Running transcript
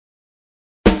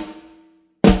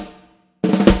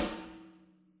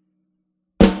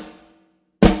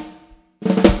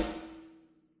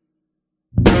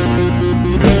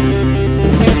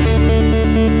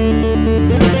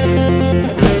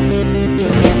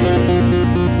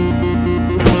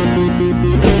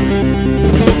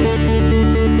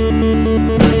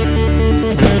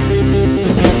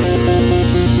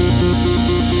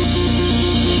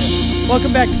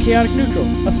back to Chaotic Neutral,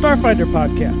 a Starfinder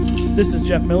podcast. This is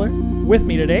Jeff Miller. With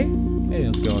me today... Hey,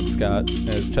 how's it going, Scott?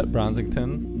 As Chet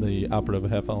Bronsington, the operative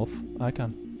half-elf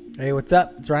icon. Hey, what's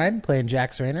up? It's Ryan playing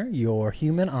Jax Raynor, your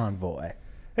human envoy.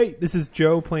 Hey, this is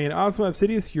Joe playing Ozma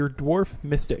Obsidius, your dwarf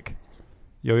mystic.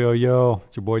 Yo, yo, yo.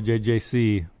 It's your boy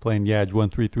JJC playing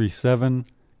Yaj1337,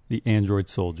 the android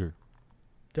soldier.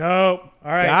 Dope.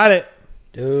 All right. Got it.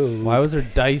 Dude. Why was there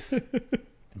dice in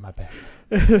my bag?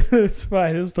 It's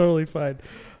fine. It's totally fine.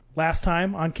 Last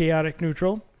time on Chaotic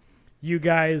Neutral, you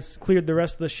guys cleared the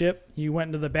rest of the ship. You went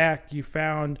into the back. You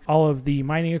found all of the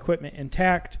mining equipment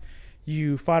intact.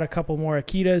 You fought a couple more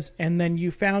Akitas, and then you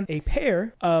found a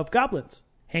pair of goblins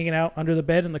hanging out under the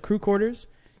bed in the crew quarters.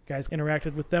 You guys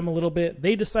interacted with them a little bit.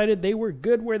 They decided they were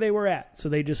good where they were at, so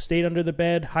they just stayed under the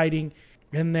bed, hiding.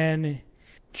 And then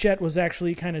Chet was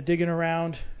actually kind of digging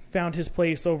around, found his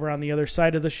place over on the other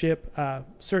side of the ship,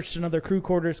 searched another crew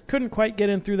quarters, couldn't quite get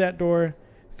in through that door,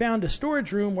 found a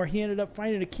storage room where he ended up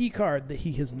finding a key card that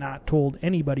he has not told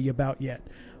anybody about yet.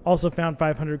 Also found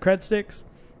 500 cred sticks.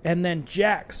 And then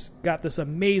Jax got this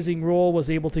amazing roll, was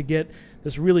able to get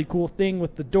this really cool thing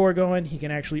with the door going. He can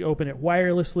actually open it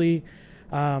wirelessly.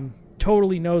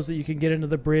 Totally knows that you can get into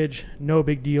the bridge. No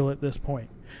big deal at this point.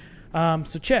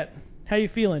 So Chet, how you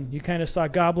feeling? You kind of saw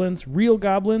goblins, real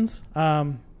goblins.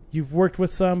 You've worked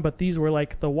with some, but these were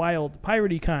like the wild,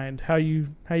 piratey kind. How you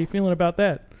feeling about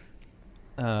that?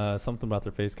 Something about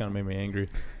their face kind of made me angry.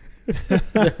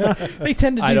 They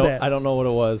tend to do that. I don't know what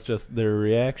it was. Just their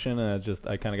reaction. I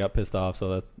kind of got pissed off.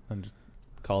 So I'm just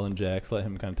calling Jax, let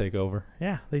him kind of take over.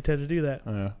 Yeah, they tend to do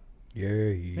that.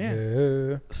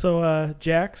 Yeah. So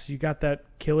Jax, you got that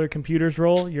killer computers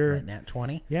roll. You're Nat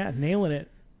 20. Yeah, nailing it.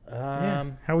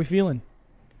 Yeah. How we feeling?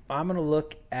 I'm going to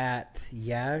look at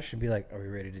Yash and be like, are we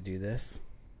ready to do this?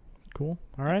 Cool.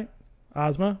 All right.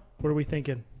 Ozma, what are we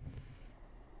thinking?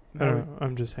 I don't know.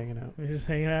 I'm just hanging out. You're just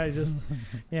hanging out. You just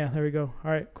yeah. There we go.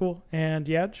 All right. Cool. And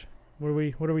Yaj,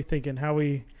 what are we thinking?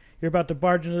 You're about to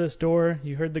barge into this door.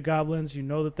 You heard the goblins. You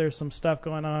know that there's some stuff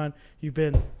going on. You've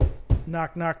been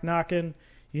knocking.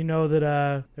 You know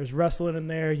that there's rustling in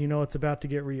there. You know it's about to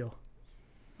get real.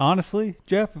 Honestly,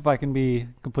 Jeff, if I can be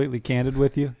completely candid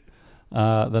with you,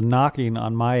 the knocking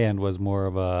on my end was more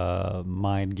of a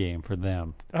mind game for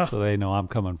them. Oh. So they know I'm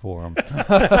coming for them.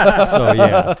 So,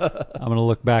 yeah, I'm going to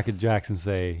look back at Jax and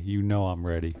say, you know I'm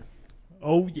ready.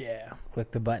 Oh, yeah.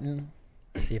 Click the button.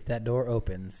 See if that door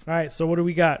opens. All right, so what do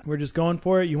we got? We're just going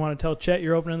for it? You want to tell Chet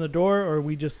you're opening the door, or are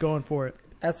we just going for it?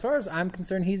 As far as I'm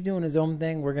concerned, he's doing his own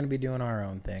thing. We're going to be doing our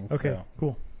own thing. Okay, so.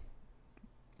 cool.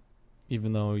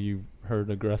 Even though you heard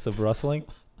aggressive rustling,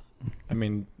 I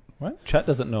mean, What? Chet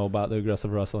doesn't know about the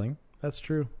aggressive rustling. That's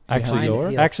true. Actually,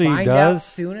 He'll actually he find does. out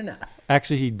soon enough.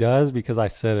 Actually, he does because I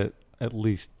said it at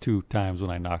least 2 times when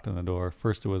I knocked on the door.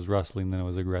 First it was rustling, then it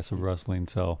was aggressive rustling.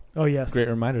 So Oh, yes. Great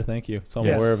reminder, thank you. So I'm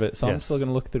Yes. aware of it. So I'm Yes. still going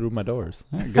to look through my doors.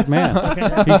 yeah, good man.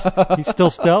 He's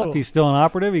still stealth. Cool. He's still an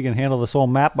operative. He can handle this whole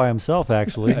map by himself,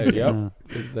 actually. Yep.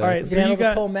 Exactly. All right, You so can handle you got-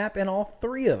 this whole map and all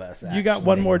 3 of us, You got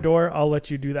one actually. more door. I'll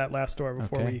let you do that last door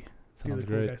before Okay. we do Sounds the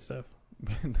cool great. guy stuff.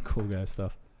 The cool guy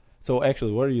stuff. So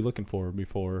actually, what are you looking for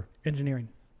before? Engineering.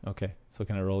 Okay. So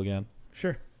can I roll again?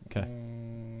 Sure. Okay.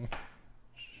 Mm,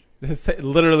 It's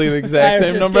literally the exact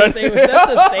same number. was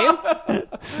that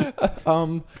the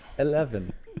same?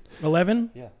 11. 11?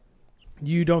 Yeah.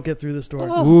 You don't get through this door.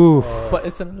 Ooh. But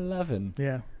it's an 11.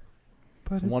 Yeah.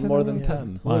 It's one more than 10. A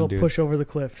Come little on, dude. push over the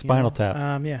cliff. you Spinal know?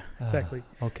 tap. Yeah, exactly.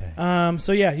 Okay.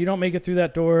 So yeah, you don't make it through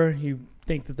that door. You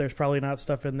think that there's probably not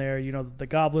stuff in there. You know that the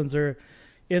goblins are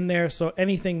in there, so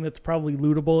anything that's probably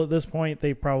lootable at this point,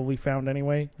 they've probably found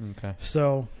anyway. Okay.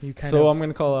 So you kind So of... I'm going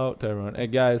to call out to everyone. Hey,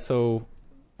 guys, so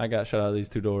I got shut out of these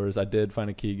 2 doors. I did find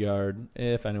a key guard.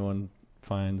 If anyone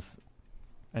finds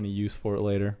any use for it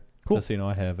later, Cool. just so you know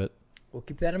I have it. We'll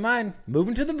keep that in mind.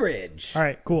 Moving to the bridge. All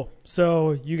right, cool.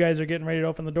 So you guys are getting ready to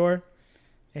open the door,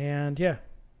 and yeah,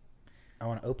 I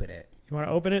want to open it. you want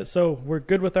to open it. So we're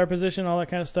good with our position, all that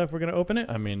kind of stuff. We're going to open it.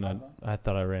 I mean, I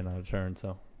thought I ran out of turn,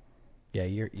 so. Yeah,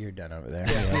 you're done over there.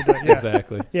 Yeah.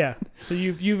 Exactly. Yeah. So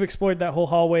you've explored that whole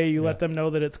hallway. You let Yeah. them know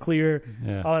that it's clear,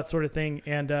 Yeah. all that sort of thing,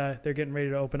 and they're getting ready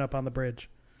to open up on the bridge.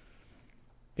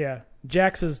 Yeah.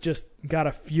 Jax has just got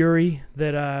a fury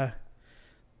that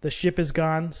the ship is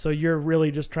gone, so you're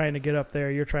really just trying to get up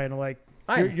there. You're trying to like...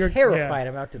 I'm you're terrified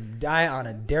I'm about to die on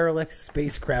a derelict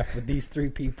spacecraft with these 3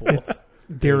 people.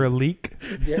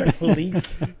 Derelict.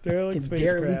 Derelict. Derelict spacecraft.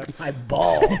 Derelict my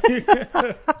ball.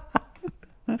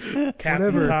 Captain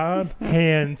Whatever. Todd.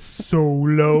 Han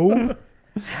Solo.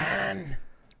 Man.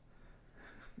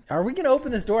 Are we going to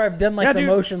open this door? I've done Yeah, the dude.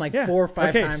 motion 4 or 5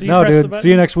 Okay, times. so you No, press the dude. button. See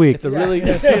you next week. It's a really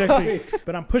Yeah, see you next week.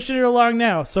 But I'm pushing it along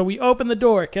now. So we open the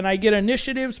door. Can I get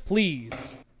initiatives,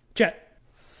 please? Chet.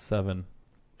 7.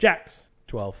 Jax.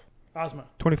 12. Ozma.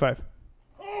 25.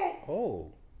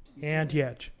 Oh. And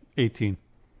Yej. 18.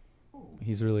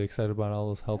 He's really excited about all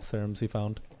those health serums he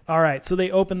found. All right, so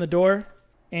they open the door,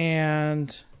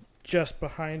 and just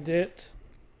behind it...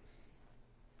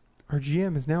 Our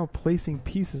GM is now placing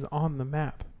pieces on the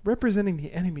map, representing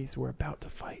the enemies we're about to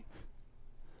fight.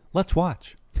 Let's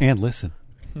watch and listen.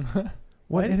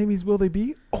 What enemies will they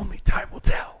be? Only time will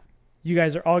tell. You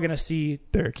guys are all going to see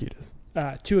They're Akitas.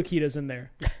 2 Akitas in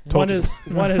there. Told One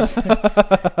you. is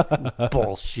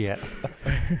Bullshit.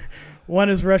 one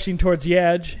is rushing towards the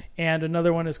edge, and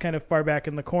another one is kind of far back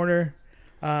in the corner,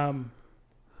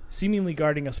 seemingly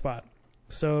guarding a spot.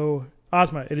 So,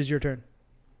 Ozma, it is your turn.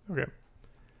 Okay.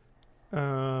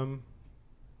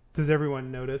 Does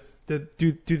everyone notice? Do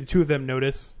the two of them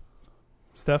notice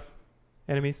stuff?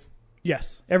 Enemies?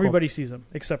 Yes, everybody sees them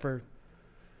except for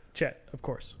Chet, of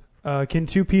course. Can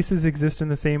 2 pieces exist in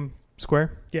the same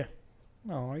square?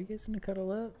 Oh, are you guys going to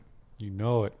cuddle up? You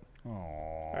know it. Oh.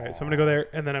 All right, so I'm going to go there,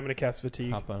 and then I'm going to cast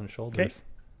Fatigue. Hop on his shoulders.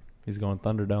 He's going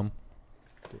Thunderdome.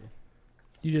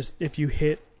 You just, if you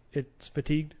hit, it's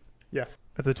fatigued.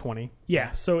 That's a 20.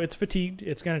 Yeah, so it's fatigued.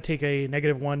 It's going to take a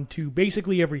 -1 to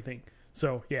basically everything.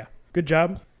 So, yeah, good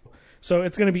job. So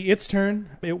it's going to be its turn.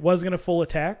 It was going to full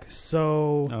attack,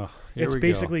 so Oh, it's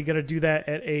basically going to do that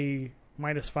at a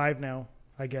 -5 now,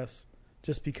 I guess,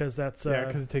 just because that's... Yeah,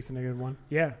 because it takes a -1.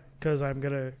 Yeah, because I'm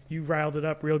going to... You riled it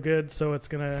up real good, so it's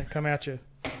going to come at you.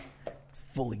 It's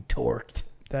fully torqued.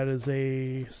 That is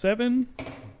a 7.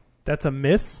 That's a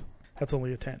miss. That's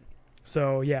only a 10.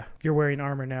 So, yeah, you're wearing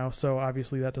armor now, so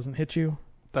obviously that doesn't hit you.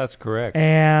 That's correct.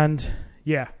 And,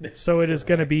 yeah, so it is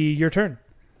going to be your turn.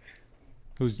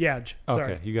 Who's Yaj. Okay,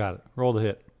 Sorry. you got it. Roll the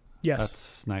hit. Yes.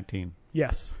 That's 19.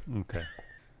 Yes. Okay.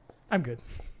 I'm good.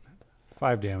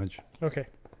 5 damage. Okay.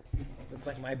 That's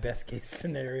like my best case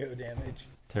scenario damage.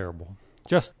 Terrible.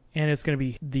 Just And it's going to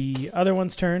be the other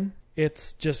one's turn.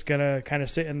 It's just going to kind of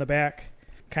sit in the back,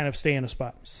 kind of stay in a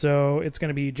spot. So it's going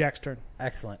to be Jack's turn.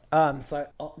 Excellent. So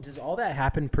does all that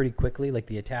happen pretty quickly, like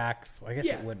the attacks? Well, I guess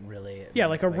Yeah. it wouldn't really. Yeah,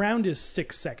 like a It's round is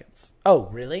 6 seconds. Oh,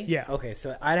 really? Yeah. Okay,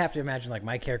 so I'd have to imagine like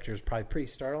my character is probably pretty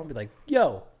startled and be like,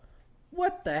 "Yo,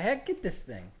 what the heck? Get this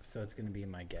thing!" So it's going to be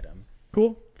my get 'em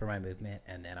Cool. for my movement,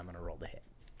 and then I'm going to roll the hit.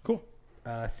 Cool.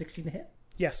 16 to hit,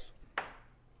 Yes.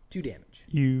 2 damage.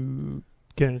 You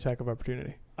get an attack of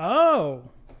opportunity. Oh,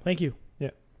 thank you.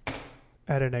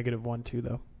 At a -1 too,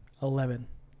 though. 11.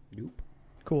 Nope.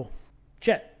 Cool.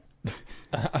 Chet.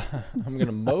 I'm going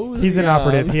to mosey He's an on.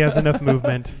 operative. He has enough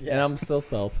movement, And I'm still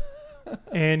stealth.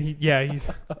 and he's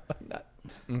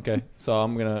Okay, so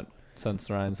I'm going to, since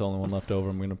Ryan's the only one left over,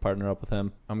 I'm going to partner up with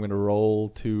him. I'm going to roll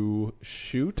to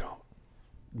shoot.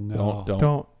 no.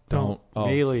 don't. Oh,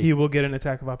 Melee. He will get an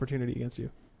attack of opportunity against you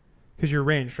because you're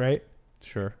ranged, right?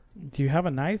 sure. Do you have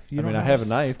a knife? You I don't mean, I have a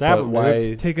knife, Stab but him,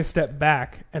 why? Take a step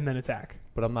back and then attack.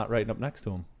 But I'm not right up next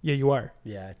to him. Yeah, you are.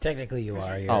 Yeah, technically you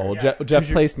are. Oh, well, Yeah. Jeff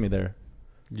placed me there.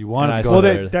 You want And I to saw go Well,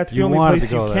 there. that's the You only wanted place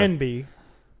to go you there. can be.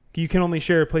 You can only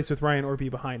share a place with Ryan or be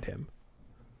behind him.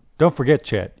 Don't forget,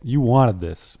 Chet. You wanted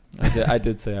this. I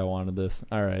did say I wanted this.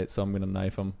 All right, so I'm going to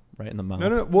knife him right in the mouth.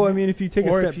 No. Well, I mean, if you take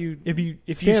Or a step, if you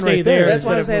if stay stand right there, there, That's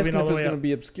why I was instead of asking moving all if the it was way going to up.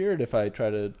 be obscured if I try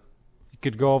to... You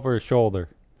could go over his shoulder.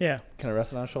 Yeah. Can I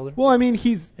rest it on his shoulder? well, I mean,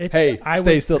 he's Hey,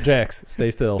 stay still, Jax. Stay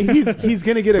still. he's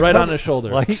gonna get a Right cover, on his shoulder.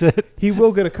 Likes it. He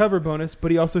will get a cover bonus, but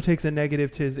he also takes a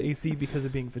negative to his AC because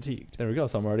of being fatigued. There we go.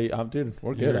 So I'm already... dude,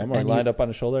 we're good. I'm already and lined up on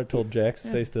his shoulder. I told Jax to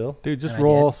stay still. Dude, just And I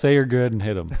roll, did. say you're good, and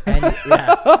hit him. And,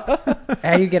 yeah.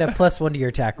 And you get a +1 to your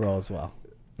attack roll as well.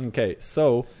 Okay,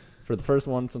 so for the first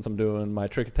one, since I'm doing my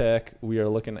trick attack, we are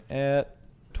looking at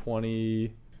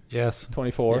 20... Yes.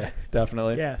 24, Yeah.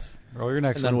 definitely. Yes. Roll your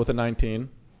next And then one. with a 19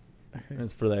 Okay.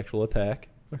 is for the actual attack.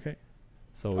 Okay.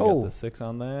 So we Oh. got the 6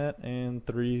 on that and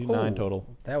 3, Oh. 9 total.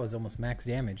 That was almost max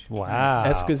damage. Wow.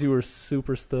 That's because you were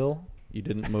super still. You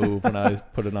didn't move when I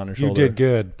put it on your You shoulder. did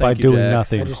good by Thank you, doing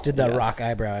Jax. nothing. I just did that Yes. rock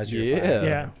eyebrow as you were Yeah. firing.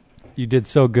 Yeah. You did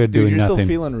so good Dude, doing you're nothing. still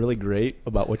feeling really great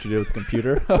about what you did with the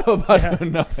computer. About Yeah.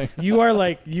 doing nothing. You are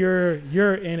like you're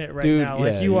in it right Dude, now.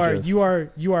 Like yeah, you you are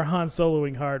just- you are Han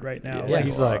Soloing hard right now. Yeah, Like,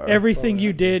 he's like, everything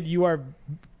you did, you are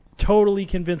totally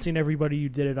convincing everybody you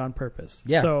did it on purpose.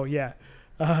 Yeah. So yeah.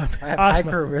 I have high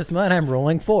Ozma. charisma and I'm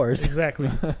rolling 4s. Exactly.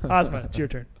 Ozma, it's your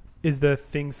turn. Is the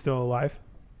thing still alive?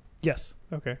 Yes.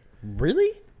 Okay.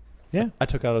 Really? I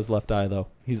took out his left eye, though.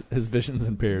 His vision's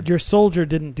impaired. Your soldier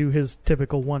didn't do his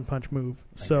typical one punch move.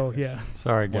 So guess yeah.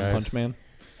 Sorry, One guys. Punch Man.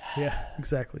 Yeah,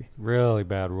 exactly. Really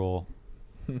bad roll.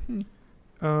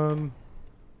 I'm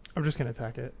just gonna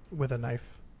attack it with a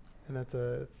knife, and that's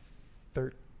a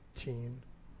 13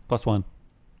 +1.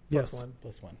 Yes. +1.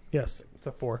 +1. Yes. It's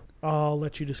a 4. I'll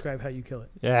let you describe how you kill it.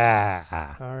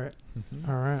 Yeah. All right. Mhm.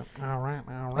 All right. All right.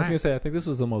 All I was right. gonna say, I think this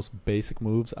was the most basic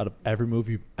moves out of every move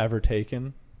you've ever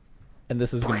taken, and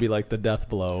this is gonna be like the death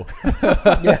blow.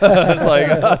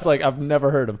 It's like I've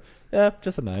never heard of. Yeah,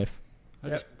 just a knife.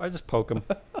 I just poke him.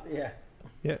 Yeah.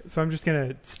 Yeah. So I'm just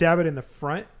gonna stab it in the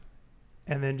front,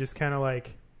 and then just kind of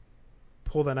like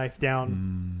pull the knife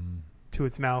down to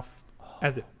its mouth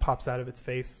as it pops out of its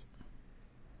face.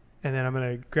 And then I'm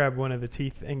going to grab one of the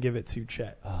teeth and give it to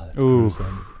Chet. Oh, that's Ooh.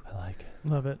 gruesome. I like it.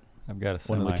 Love it. I've got a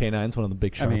One of the canines, one of the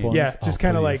big sharp mean, ones. Yeah, just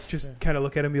kind of like, please. just kind of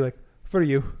look at him and be like, for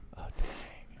you.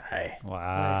 Hey.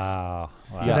 Wow.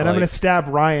 Wow. And Yeah, then I'm like- going to stab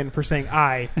Ryan for saying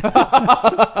I.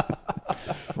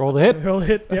 Roll the hit. Roll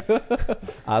hit. Yep.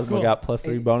 Ozma Cool. got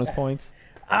 +3 bonus points.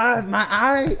 My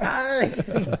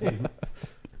eye.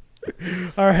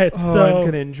 All right. Oh, so I'm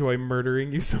going to enjoy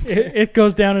murdering you someday. it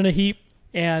goes down in a heap,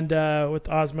 and with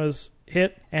Ozma's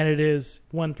hit, and it is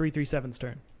 1337's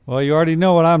turn. Well, you already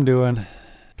know what I'm doing.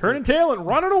 Turn and tail and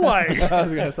run it away. I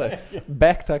was gonna say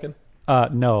back tucking.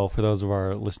 No, for those of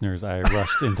our listeners, I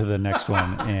rushed into the next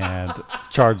one and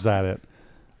charged at it,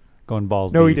 going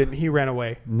balls No, deep. he didn't. He ran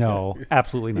away. No,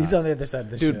 absolutely not. He's on the other side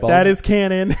of the Dude, ship. balls- That is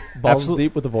canon. Balls Absolute-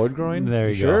 deep with the void groin. There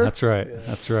you go. Sure? That's right. Yeah.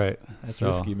 That's right. That's So,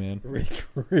 risky, man.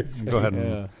 Risky. Go ahead and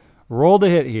Yeah, roll the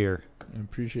hit here. I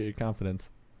appreciate your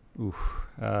confidence.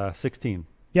 16.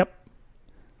 Yep.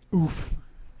 Oof.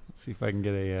 Let's see if I can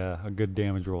get a good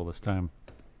damage roll this time.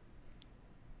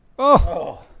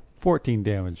 Oh, 14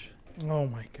 damage. Oh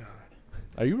my god.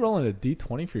 Are you rolling a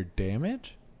d20 for your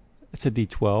damage? It's a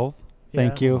D12. Yeah.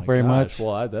 Thank you Oh my very gosh. much.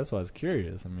 Well, that's why I was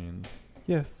curious. I mean,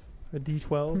 Yes. A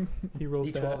D12. He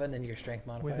rolls D12 that and then your strength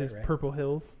modifier, with his right? purple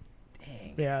hills.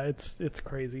 Dang. Yeah, it's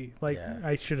crazy. Like Yeah.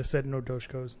 I should have said no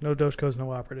Doshkos. No Doshkos,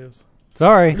 no operatives.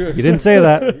 Sorry, you didn't say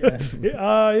that.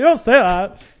 Yeah. You don't say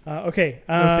that. Okay.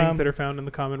 No things that are found in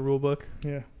the common rule book.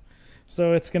 Yeah.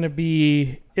 So it's going to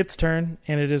be its turn,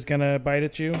 and it is going to bite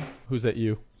at you. who's at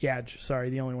you? Yaj, sorry,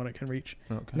 the only one it can reach.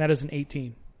 Okay. And that is an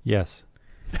 18. Yes.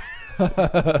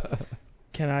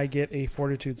 Can I get a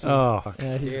fortitude save? Oh,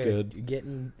 Yeah, he's Dude, good. You're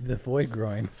getting the void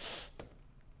groin.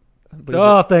 But he's,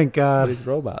 oh, thank but God. he's a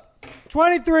robot.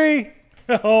 23.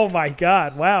 Oh my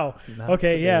god, wow. Not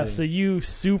Okay, yeah, today. so you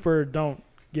super don't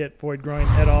get void groin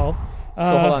at all.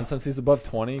 So hold on, since he's above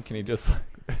 20, can he just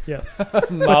Yes,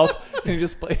 mouth? Can he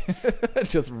just play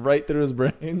just right through his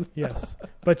brains? yes.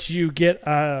 But you get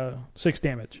 6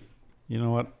 damage. You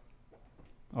know what?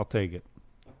 I'll take it.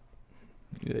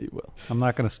 Yeah, you will. I'm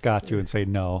not going to scotch you and say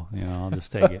no. I'll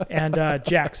just take it. And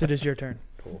Jax, it is your turn.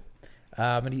 Cool.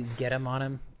 I'm going to use get him on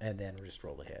him, and then we'll just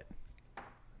roll the hit.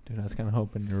 Dude, I was kind of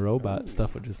hoping your robot Ooh.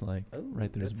 stuff would just like Oh,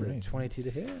 right through his that's a brain. 22 to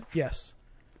hit? Yes.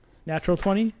 Natural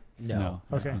 20? No.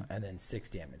 Okay. And then 6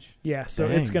 damage. Yeah, so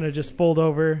Dang. it's going to just fold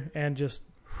over and just...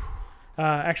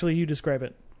 actually, you describe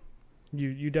it.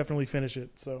 You definitely finish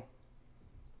it, so...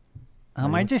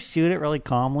 I just shoot it really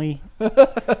calmly.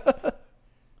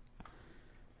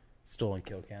 Stolen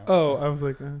kill count. Oh, I was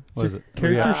like, What is it?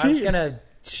 character I'm just sheet? going to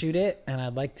shoot it, and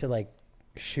I'd like to,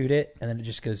 shoot it, and then it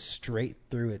just goes straight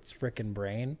through its frickin'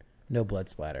 brain. No blood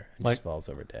splatter. It Like- just falls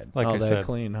over dead. Like oh, I that said.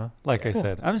 clean, huh? Like I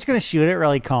said. I'm just going to shoot it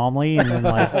really calmly and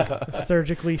then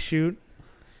Surgically shoot.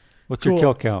 what's your Cool.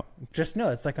 kill count? Just no,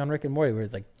 it's like on Rick and Morty where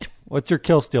it's like What's your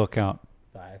kill steal count?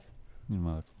 5.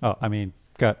 Oh, I mean,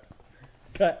 cut.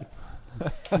 Cut.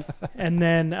 And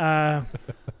then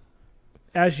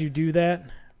as you do that,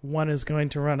 one is going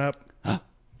to run up.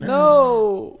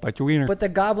 No, Bite your wiener. But the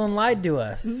goblin lied to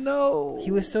us. no. He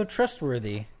was so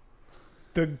trustworthy.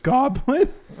 The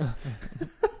goblin?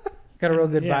 Got a real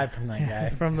good Yeah. vibe from that guy.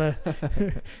 From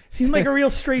the seems like a real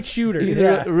straight shooter. He's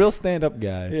Yeah. a real stand-up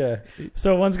guy. Yeah.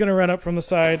 So one's going to run up from the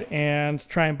side and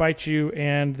try and bite you,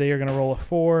 and they are going to roll a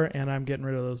 4, and I'm getting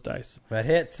rid of those dice. That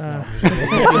hits. No.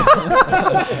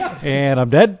 And I'm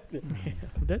dead.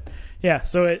 Yeah,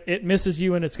 so it misses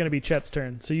you, and it's going to be Chet's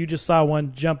turn. So you just saw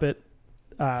one jump at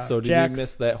So did Jax. you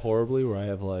miss that horribly where I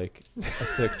have like a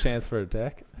sick chance for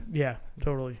attack? Yeah,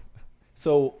 totally.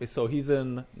 So he's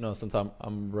in no, since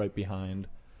I'm right behind.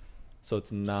 So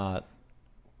it's not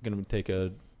gonna take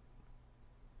a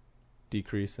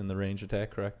decrease in the range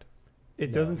attack, correct? It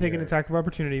No, doesn't take an you're- attack of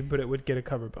opportunity, but it would get a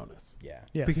cover bonus. Yeah.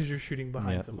 Yes. Because you're shooting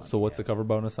behind Yeah. someone. So what's the cover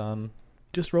bonus on?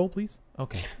 Just roll, please.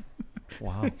 Okay.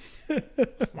 Wow.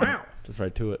 Wow. Just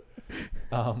right to it.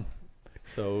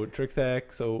 So trick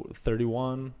attack, so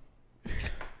 31.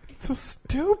 It's so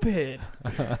stupid.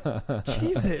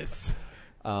 Jesus.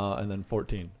 And then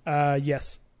 14.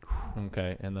 Yes.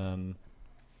 Okay, and then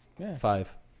Yeah.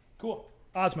 5. Cool.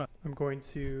 Ozma. I'm going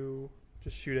to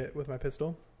just shoot it with my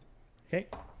pistol. Okay.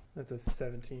 That's a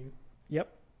 17. Yep.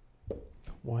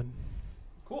 1.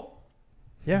 Cool.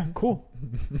 Yeah, cool.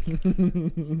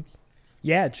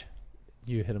 Yaj.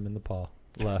 You hit him in the paw.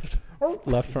 Left.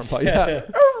 Left front paw. Yeah.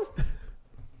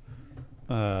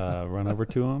 Run over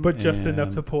to him. But just and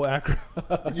enough to pull aggro.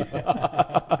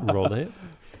 roll to hit.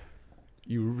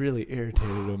 You really irritated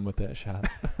him with that shot.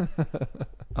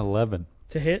 11.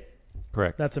 To hit.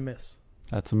 Correct. That's a miss.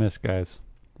 That's a miss, guys.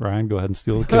 Ryan, go ahead and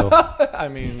steal the kill. I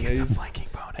mean, he's Flanking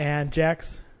bonus. And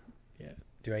Jax.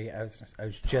 Do I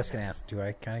was just gonna ask. Do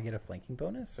I kind of get a flanking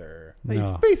bonus or?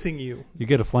 He's No. facing you. You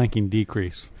get a flanking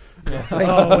decrease.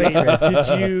 Oh, wait.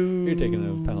 Did you... you're taking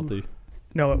a penalty.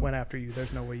 No, it went after you.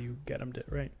 There's no way you get him to,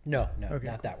 right? No, Okay,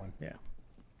 not that one. Yeah.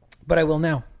 But I will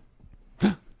now.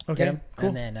 Okay. Get him,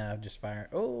 Cool. and then just fire.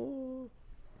 Oh,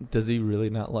 Does he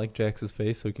really not like Jax's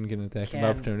face so he can get an attack of Can-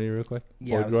 opportunity real quick?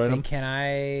 yeah. I Or was groin saying, him? can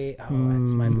I? Oh,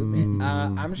 that's my movement.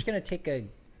 I'm just gonna take a.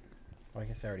 Well, I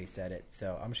guess I already said it,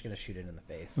 so I'm just gonna shoot it in the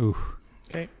face. Oof.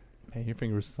 Okay. Hey, your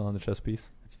finger's still on the chest piece.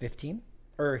 It's 15,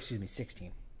 or excuse me,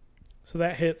 16. So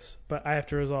that hits, but I have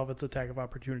to resolve its attack of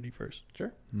opportunity first.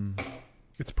 Sure.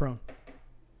 It's prone.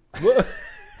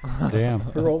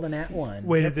 Damn. Roll an at one.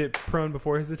 Wait, is it prone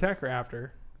before his attack or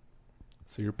after?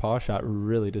 So your paw shot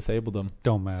really disabled him.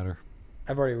 Don't matter.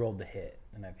 I've already rolled the hit,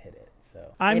 and I've hit it. So,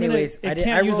 I'm gonna- anyways, it I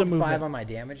can't use a rolled 5 movement. on my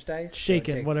damage dice. so it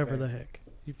Shaken, takes whatever away- the heck.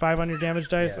 You 5 on your damage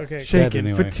dice? Yes. Okay. Shaken,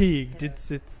 anyway. fatigued.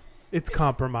 It's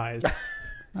compromised.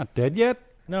 Not dead yet?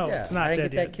 No, Yeah, it's not I didn't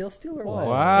dead get that yet. kill steal or Wow. what?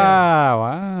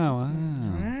 Wow.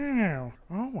 Wow.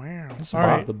 Oh, wow. This All is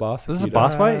right. the boss. This is a Akita.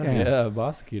 boss fight? Yeah,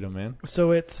 boss Akita, man.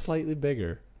 So it's Slightly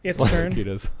bigger. its Like turn.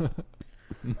 Akita's.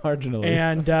 Marginally.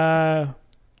 And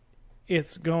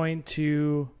it's going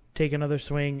to take another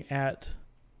swing at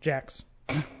Jax.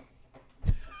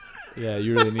 Yeah,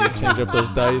 you really need to change up those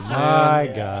dice, man.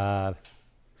 My God.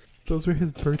 Those were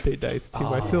his birthday dice, too.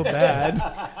 I feel bad.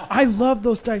 I love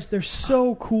those dice. They're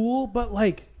so cool, but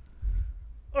like...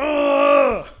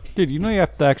 Ugh! Dude, you know you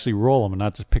have to actually roll them and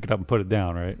not just pick it up and put it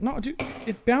down, right? No, dude,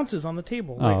 it bounces on the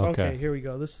table. Oh, Like, okay. Here we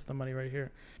go. This is the money right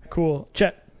here. Cool.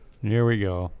 Chet. Here we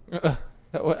go.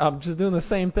 I'm just doing the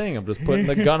same thing. I'm just putting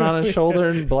the gun on his shoulder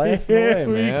and blasting away, Here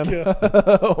we man.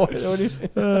 go. what do you mean?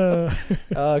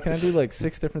 Can I do like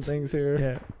 6 different things here?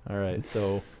 Yeah. All right,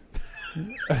 so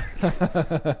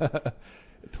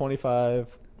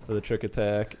 25 for the trick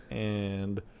attack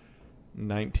and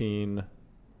 19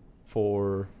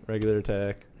 for regular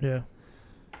attack. Yeah.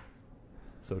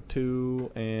 So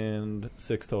 2 and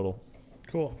 6 total.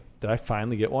 Cool. Did I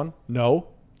finally get one? No.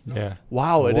 Yeah.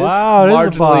 Wow, it is Wow, it is a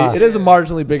marginally. boss. It is a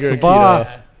marginally bigger It's Akita. the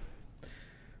boss.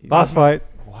 Boss fight.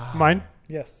 Wow. Mine?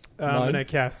 Yes. I'm Mine? going to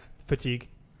cast Fatigue.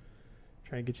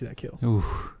 Try and get you that kill.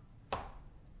 Oof.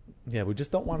 Yeah, we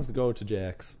just don't want it to go to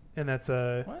Jax. And that's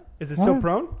What? Is it still What?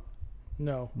 prone?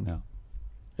 No. No.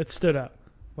 It stood up.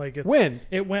 Like it's, When?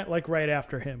 It went like right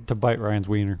after him. To bite Ryan's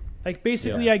wiener. Like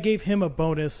basically, Yeah. I gave him a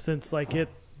bonus since like it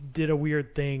did a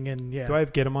weird thing, and yeah. Do I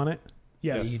have get him on it?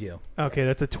 Yes. Yeah, you do. Okay,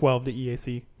 that's a 12 to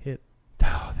EAC. Hit.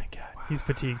 Oh, thank God. He's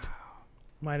fatigued.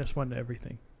 -1 to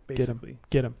everything. Get him. Basically.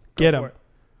 Get him. Go Get for him. it.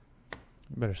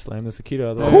 You better slam this Akita,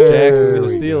 otherwise Jax is going to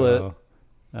There we steal it.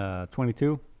 go.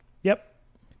 22. Yep.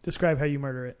 Describe how you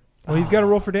murder it. Well, he's got to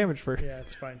roll for damage first. Yeah,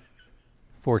 it's fine.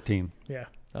 14. Yeah.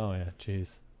 Oh, yeah,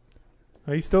 jeez.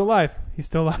 Oh, he's still alive. He's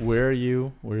still alive. Where are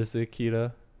you? Where's the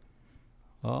Akita?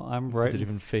 Well, I'm Is right, it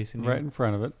even facing you? right in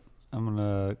front of it. I'm going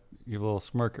to give a little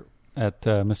smirk at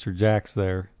Mr. Jax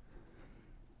there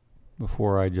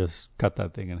before I just cut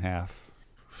that thing in half.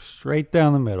 Straight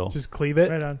down the middle. Just cleave it.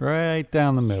 Right on. Right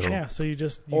down the middle. Yeah, so you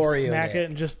Oreo smack it. it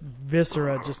and just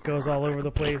viscera just goes all over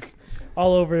the place.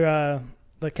 All over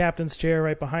the captain's chair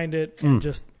right behind it and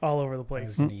just all over the I place.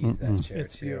 was going to use that chair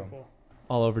It's too. beautiful.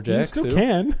 All over You Jax, still too?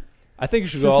 can. I think you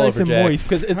should Just go all nice over and Jax. moist.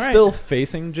 Because it's All right. still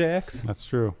facing Jax. That's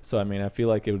true. So, I mean, I feel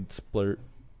like it would splurt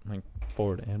like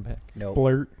forward and back. Nope.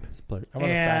 Blurt. Splurt. I'm on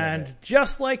the side of And it.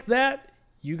 just like that,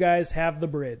 you guys have the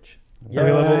bridge. Are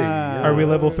we level? Yeah. Are we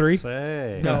level 3?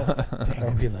 Say. No.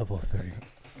 I'll be level 3.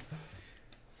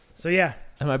 So yeah,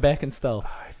 Am I back in stealth?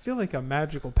 I feel like a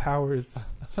magical power is.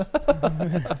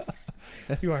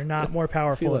 you are not more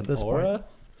powerful Feel at this an aura? point.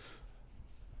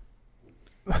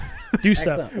 Do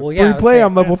stuff. Excellent. Well, yeah, I Free was play saying,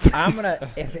 on level 3. I'm gonna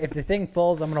if the thing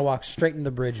falls, I'm gonna walk straight in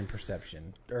the bridge in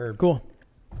perception or Cool.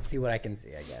 see what I can see.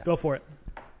 I guess. Go for it.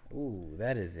 Ooh,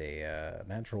 that is a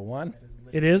natural 1.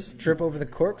 It is. Trip over the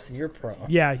corpse and you're prone.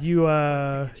 Yeah, you.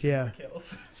 Yeah,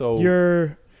 So,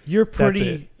 you're. You're That's pretty.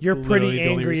 it. You're It's pretty literally the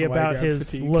only angry reason why I about grabbed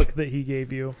his fatigued. look that he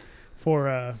gave you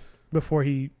for before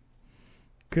he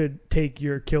could take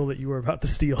your kill that you were about to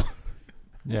steal.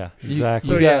 Yeah, You exactly.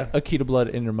 So, got Akita blood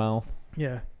in your mouth.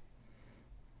 Yeah.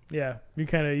 Yeah. You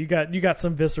got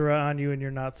some viscera on you and you're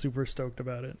not super stoked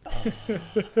about it.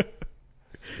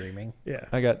 Screaming. Yeah.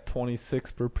 I got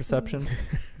 26 for perception.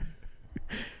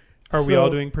 Are we So- all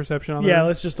doing perception on Yeah, that?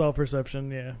 let's just all perception,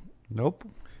 yeah. Nope.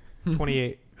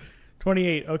 28.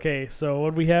 28. Okay, so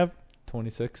what do we have?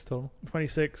 26 total.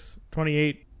 26,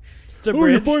 28. It's a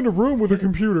bridge. a room with a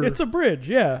computer. It's a bridge,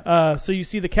 yeah. So you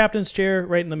see the captain's chair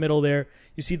right in the middle there.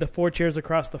 You see the 4 chairs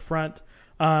across the front.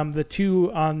 The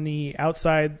 2 on the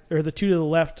outside, or the 2 to the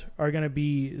left, are going to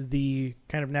be the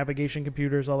kind of navigation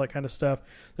computers, all that kind of stuff.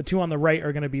 The 2 on the right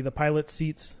are going to be the pilot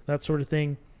seats, that sort of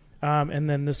thing. And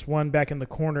then this one back in the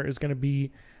corner is going to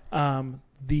be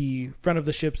the front of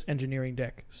the ship's engineering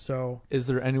deck. So Is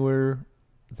there anywhere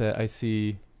that I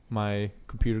see my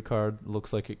computer card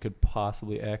looks like it could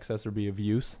possibly access or be of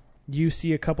use? you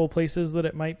see a couple places that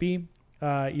it might be,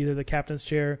 either the captain's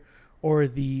chair or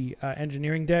the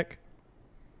engineering deck.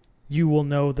 You will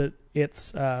know that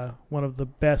it's one of the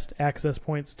best access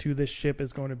points to this ship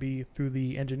is going to be through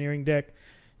the engineering deck.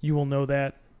 You will know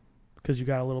that because you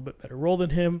got a little bit better roll than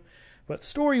him. But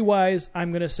story-wise,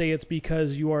 I'm going to say it's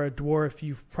because you are a dwarf.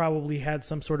 You've probably had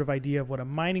some sort of idea of what a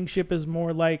mining ship is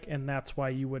more like, and that's why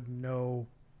you would know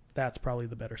that's probably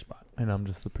the better spot. And I'm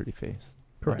just the pretty face.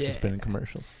 Correct. I've just been in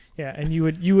commercials. Yeah, and you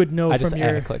would know I just from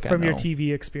your act like I from your know.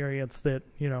 TV experience that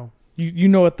you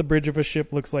know what the bridge of a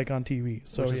ship looks like on TV.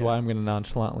 So Which is why I'm going to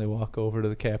nonchalantly walk over to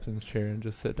the captain's chair and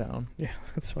just sit down. yeah,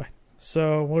 that's fine.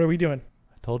 So what are we doing?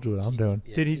 I told you what I'm doing.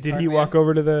 Did he walk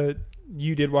over to the...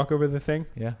 You did walk over to the thing?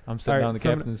 Yeah, I'm sitting All right, down in the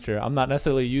so I'm captain's chair. I'm not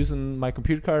necessarily using my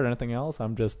computer card or anything else.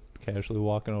 I'm just casually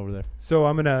walking over there. So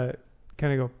I'm going to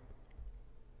kind of go...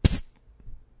 Psst,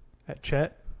 at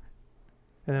Chet.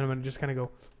 And then I'm going to just kind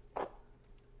of go...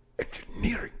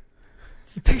 Engineering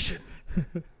station.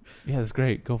 Yeah, that's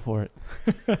great. Go for it.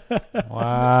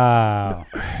 Wow.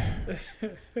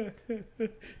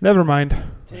 Never mind.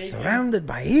 Surrounded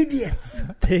by idiots.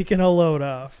 Taking a load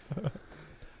off.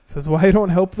 Says why I don't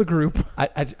help the group.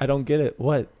 I don't get it.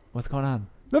 What's going on?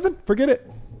 Nothing. Forget it.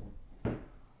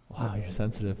 Wow, you're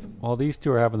sensitive. While these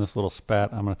two are having this little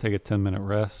spat, I'm going to take a 10-minute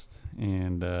rest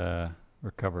and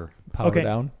recover. Power Okay.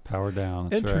 down. Power down.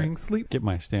 That's Entering right. sleep. Get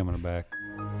my stamina back.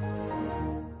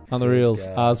 On the reels,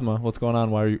 God. Ozma, what's going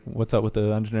on? What's up with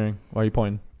the engineering? Why are you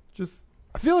pointing? Just...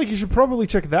 I feel like you should probably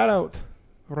check that out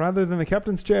rather than the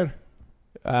captain's chair.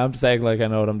 I'm just acting like I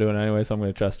know what I'm doing anyway, so I'm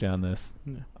going to trust you on this.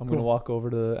 Yeah, I'm cool. going to walk over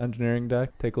to the engineering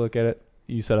deck, take a look at it.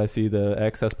 You said I see the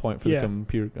access point for Yeah. the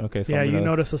computer. Okay, so Yeah, I'm you gonna,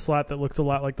 notice a slot that looks a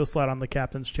lot like the slot on the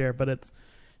captain's chair, but it's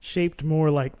shaped more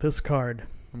like this card.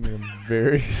 I'm going to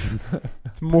very...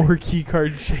 It's more key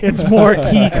card shaped. It's more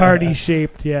key cardy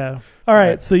shaped, yeah. All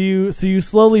right, so you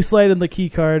slowly slide in the key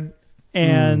card,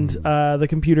 and the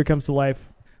computer comes to life.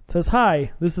 It says,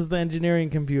 "Hi, this is the engineering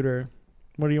computer.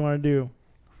 What do you want to do?"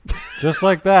 Just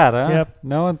like that, huh? Yep.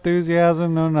 No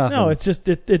enthusiasm, no nothing. No, it's just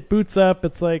it boots up.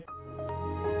 It's like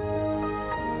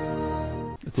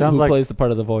it sounds Who like plays the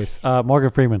part of the voice? Morgan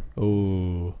Freeman.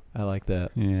 Ooh, I like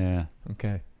that. Yeah.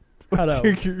 Okay. hello.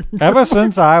 Ever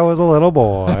since I was a little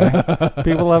boy,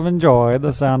 people have enjoyed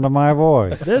the sound of my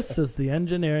voice. This is the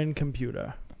engineering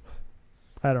computer.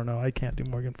 I don't know. I can't do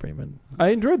Morgan Freeman. I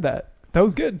enjoyed that. That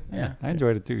was good. Yeah, I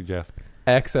enjoyed it too, Jeff.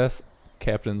 Access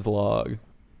captain's log.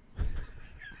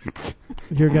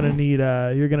 You're gonna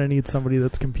need somebody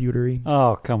that's computery.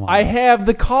 Oh, come on. I have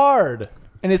the card.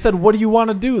 And it said, what do you want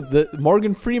to do?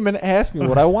 Morgan Freeman asked me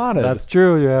what I wanted. That's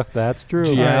true, Jeff. That's true.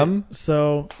 GM.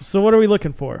 So what are we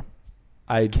looking for?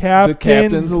 The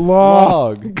Captain's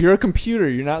log. You're a computer.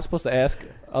 You're not supposed to ask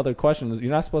other questions. You're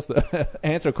not supposed to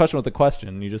answer a question with a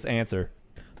question. You just answer.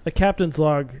 The captain's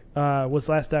log was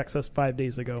last accessed 5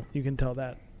 days ago. You can tell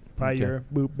that by Okay. your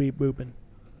boop beep booping.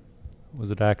 Was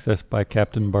it accessed by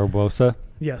Captain Barbosa?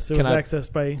 Yes, it Can was I-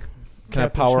 accessed by. Can I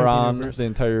Captain power Snoopy on Universe. the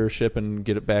entire ship and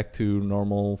get it back to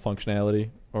normal functionality?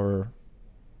 Or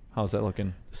how's that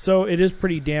looking? So it is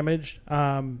pretty damaged.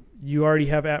 You already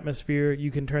have atmosphere. You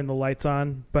can turn the lights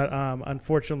on, but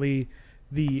unfortunately,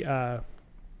 the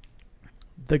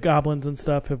goblins and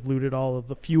stuff have looted all of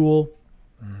the fuel.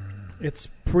 It's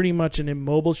pretty much an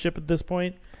immobile ship at this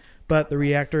point, but the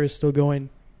reactor is still going.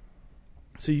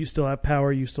 So you still have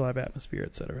power, you still have atmosphere,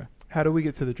 etc. How do we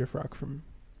get to the drift rock from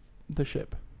the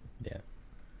ship? Yeah.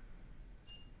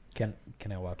 Can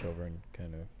I walk over and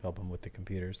kind of help him with the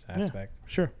computers aspect?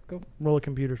 Sure. Go. Roll the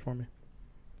computers for me.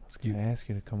 I was going to ask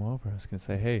you to come over. I was going to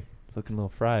say, hey, looking a little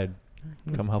fried.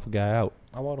 Come help a guy out.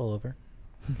 I'll waddle over.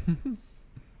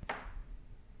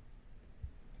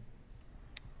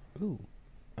 Ooh.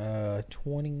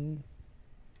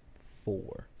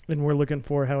 24. And we're looking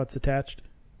for how it's attached.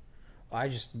 I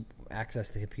just access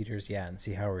the computers, and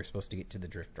see how we're supposed to get to the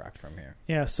drift rock from here.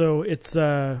 Yeah, so it's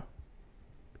a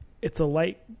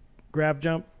light grav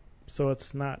jump, so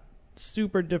it's not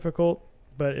super difficult,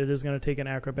 but it is going to take an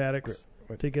acrobatics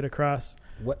to get across.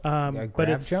 What? But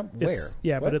grav jump? Where?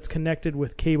 Yeah, What? but it's connected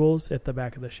with cables at the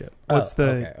back of the ship. What's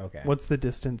the okay. What's the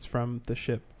distance from the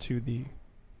ship to the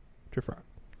drift rock?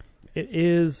 It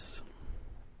is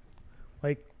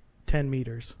like 10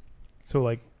 meters. So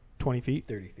like 20 feet,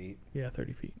 30 feet. Yeah,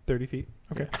 30 feet. 30 feet.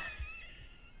 Okay.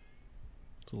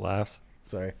 Laughs.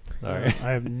 Sorry. Sorry.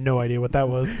 I have no idea what that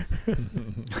was.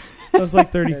 That was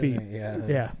like 30 feet. Yeah.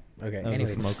 Yeah. Okay. That was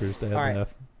Anyways, a smoker's dad All right.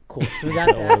 laugh. cool. So we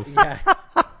got that.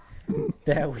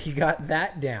 That we got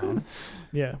that down.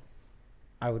 Yeah.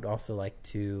 I would also like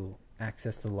to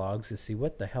access the logs to see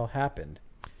what the hell happened.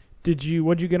 What'd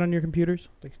you get on your computers?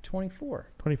 Like 24.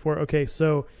 24. Okay,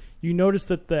 so you notice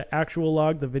that the actual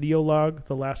log, the video log,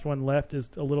 the last one left,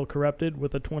 is a little corrupted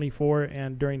with a 24,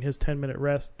 and during his 10-minute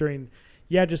rest,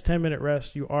 just 10-minute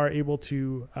rest, you are able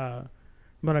to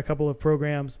run a couple of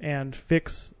programs and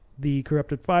fix the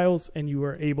corrupted files, and you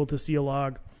are able to see a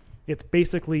log. It's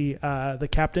basically the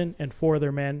captain and 4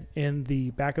 other men in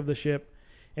the back of the ship,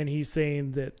 and he's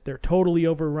saying that they're totally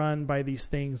overrun by these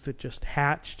things that just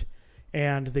hatched,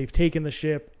 and they've taken the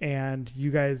ship, and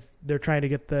they're trying to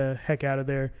get the heck out of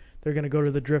there. They're going to go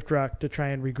to the drift rock to try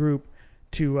and regroup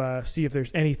to see if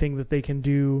there's anything that they can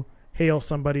do, hail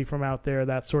somebody from out there,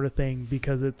 that sort of thing,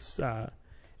 because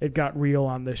it got real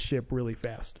on this ship really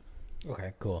fast.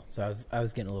 Okay, cool. So I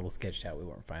was getting a little sketched out. We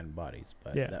weren't finding bodies,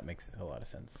 but Yeah. that makes a lot of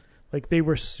sense. Like, they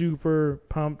were super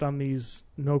pumped on these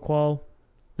no-qual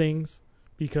things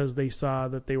because they saw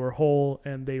that they were whole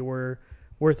and they were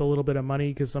worth a little bit of money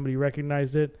because somebody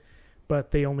recognized it, but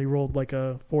they only rolled like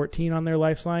a 14 on their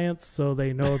life science, so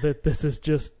they know that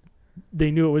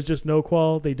they knew it was just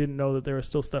no-qual. They didn't know that there was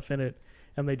still stuff in it,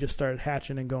 and they just started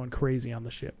hatching and going crazy on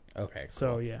the ship. Okay, cool.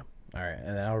 So, yeah. All right,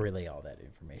 and then I'll relay all that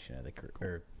information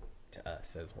to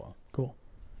us as well. Cool.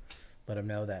 Let them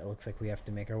know that it looks like we have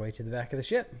to make our way to the back of the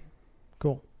ship.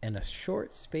 Cool. And a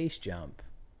short space jump.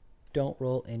 Don't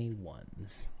roll any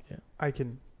ones. I've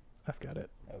got it.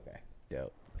 Okay,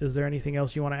 dope. Is there anything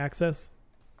else you want to access?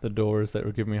 The doors that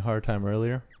were giving me a hard time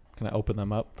earlier, can I open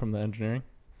them up from the engineering?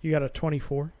 You got a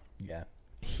 24. Yeah.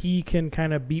 He can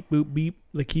kind of beep, boop, beep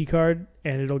the key card,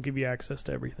 and it'll give you access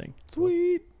to everything.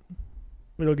 Sweet.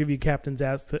 It'll give you captain's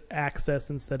access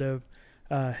instead of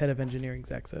head of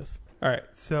engineering's access. All right.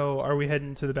 So are we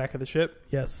heading to the back of the ship?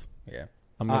 Yes. Yeah.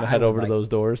 I'm going to I head would over like- to those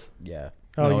doors. Yeah.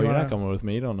 Oh, no, you you're wanna- not coming with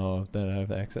me. You don't know that I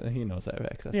have access. He knows I have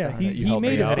access. Yeah, Darn he- it. You he helped made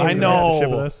me it out. over I to the back of the ship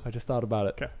with know. us. I just thought about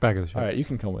it. Okay. Back of the ship. All right, you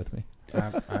can come with me.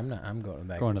 I'm not. I'm going to the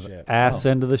back Going of to the the ship. ass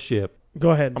end of the ship.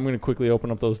 Go ahead. I'm going to quickly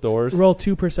open up those doors. Roll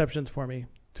 2 perceptions for me.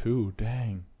 2,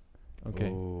 dang. Okay.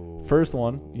 Ooh. First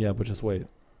one, yeah, but just wait.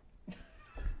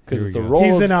 Because Here we it's a go. roll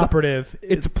He's of an si- operative.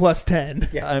 It's a plus 10.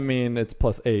 Yeah. I mean, it's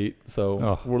plus 8, so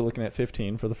Oh. we're looking at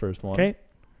 15 for the first one. Okay.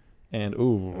 And,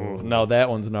 now that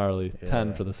one's gnarly. 10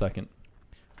 Yeah. for the second.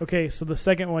 Okay, so the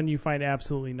second one you find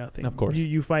absolutely nothing. Of course.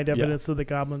 You find evidence that the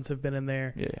goblins have been in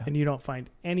there, Yeah. and you don't find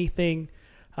anything.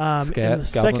 Scat? And the Goblin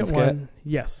second scat? one,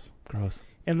 yes. Gross.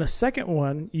 In the second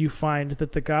one, you find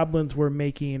that the goblins were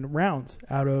making rounds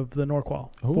out of the Norqual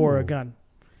for a Ooh. gun.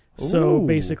 So Ooh.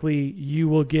 basically, you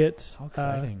will get How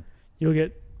exciting. you'll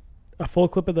get a full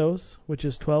clip of those, which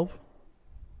is 12,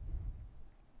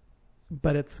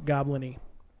 but it's goblin-y.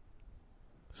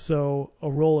 So a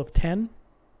roll of 10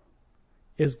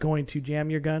 is going to jam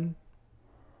your gun,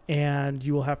 and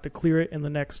you will have to clear it in the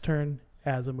next turn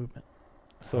as a movement.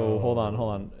 So, hold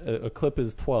on. A clip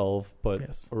is 12, but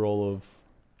Yes. a roll of...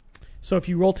 So if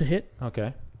you roll to hit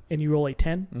Okay. and you roll a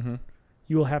 10, Mm-hmm.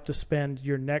 you will have to spend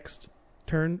your next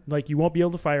turn, like you won't be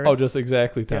able to fire it. Oh, just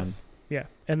exactly 10. Yes. Yeah.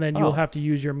 And then you'll Oh. have to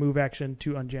use your move action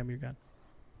to unjam your gun.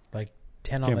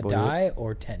 10 on Can't the believe die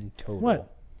or 10 total?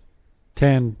 What?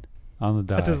 10 on the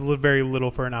die. That does look very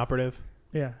little for an operative,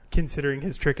 Yeah. considering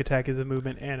his trick attack is a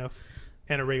movement and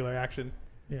a regular action.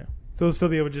 Yeah. So he'll still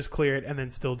be able to just clear it and then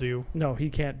still do. No,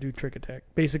 he can't do trick attack.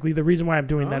 Basically, the reason why I'm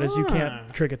doing that is you Ah.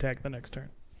 can't trick attack the next turn.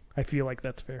 I feel like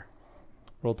that's fair.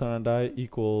 Roll 10 on die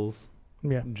equals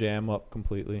Yeah. jam up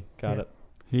completely. Got Yeah. it.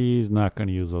 He's not going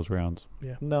to use those rounds.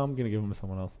 No, I'm going to give them to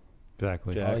someone else.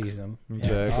 Exactly. Jack. I'll Jax. use them.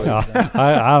 Exactly. I'll use them.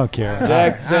 I don't care.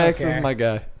 Jax I don't is care. my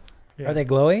guy. Yeah. Are they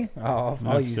glowy? I'll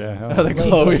That's- use yeah, them. hell Are they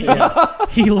glowy? Yeah.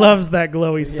 He loves that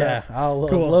glowy Yeah, stuff. I'll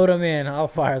Cool. load them in. I'll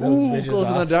fire those Ooh, bitches glows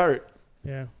in the off. dark.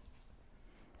 Yeah.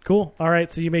 Cool. All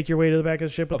right. So you make your way to the back of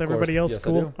the ship with Of everybody course. else. Yes, I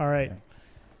Cool. do. All right. Yeah.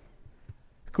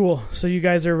 Cool. So you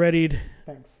guys are ready.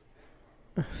 Thanks.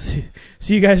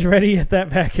 So you guys ready at that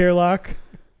back airlock?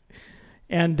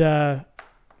 And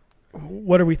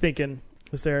what are we thinking?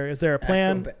 Is there a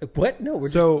plan? What? No, we're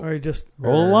So Or just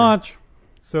Roll a launch.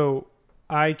 so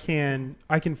I can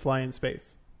fly in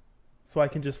space, so I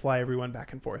can just fly everyone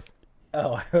back and forth.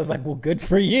 Oh, I was like, well, good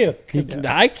for you. 'Cause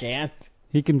Yeah. I can't.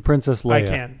 He can Princess Leia. I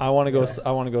can. I want to go.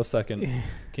 I want to go second.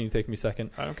 Can you take me second?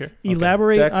 I don't care.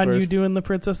 elaborate Jax on you first. doing the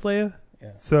Princess Leia?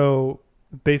 So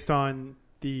based on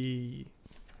the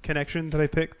connection that I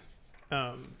picked,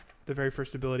 the very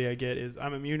first ability I get is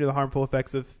I'm immune to the harmful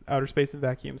effects of outer space and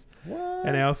vacuums, What?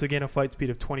 and I also gain a flight speed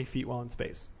of 20 feet while in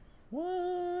space.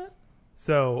 What?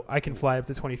 So I can fly up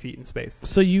to 20 feet in space.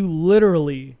 So you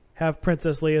literally have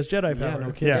Princess Leia's Jedi Yeah, power.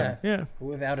 no kidding. Yeah. Yeah.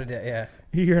 Without a doubt, yeah.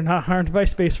 You're not harmed by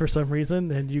space for some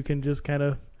reason, and you can just kind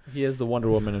of He is the Wonder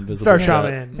Woman invisible. Star jet.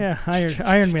 Shaman.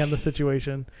 Iron Man the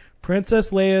situation.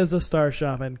 Princess Leia is a star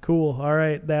shaman. Cool. All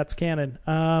right, that's canon.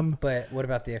 But what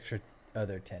about the extra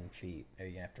other 10 feet? Are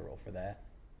you going to have to roll for that?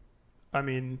 I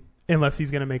mean, unless he's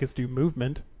going to make us do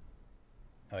movement.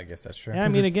 Oh, I guess that's true. Yeah, I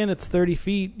mean, again, it's 30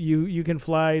 feet. You can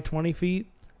fly 20 feet.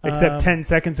 Except Um, 10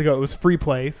 seconds ago it was free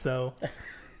play, so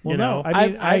Well, you no, know. I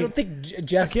mean, I don't think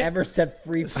Jeff's can't- ever said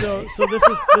free. So this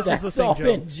is That's the thing, all Joe.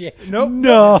 been J- Nope.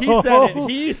 No. He said it.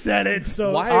 He said it.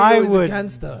 So Why I are you always would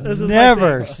against us? This is my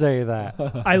never thing. say that.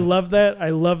 I love that. I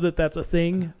love that that's a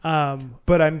thing.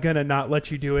 But I'm going to not let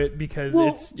you do it because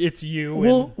Well, it's you.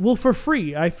 Well, for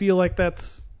free. I feel like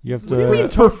that's You have What do you mean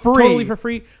to. for free? totally for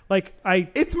free. Like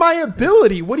It's my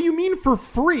ability. What do you mean for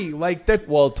free? Like that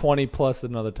Well, 20 plus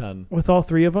another 10. with all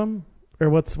three of them, or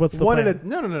what's the one plan? at a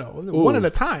no. Ooh. One at a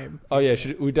time. Oh yeah,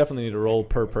 we definitely need to roll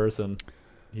per person.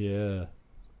 Yeah,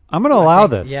 I'm going to allow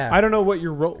this. Yeah. I don't know what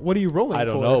you're what are you rolling I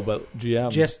don't for? know, but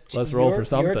GM, Just let's roll for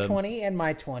something. Your 20 and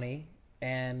my 20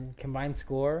 and combined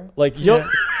score. Like you'll,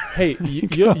 hey,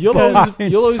 you'll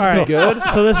always All right. be good.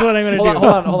 So this is what I'm going to Hold do.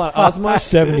 on, hold on. Ozma,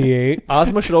 78.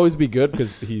 Ozma should always be good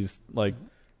because he's like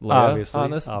Leia Obviously,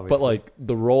 on this. But obviously. like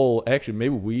the roll, actually,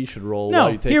 maybe we should roll. No,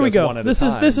 while you take here we us go. One at This a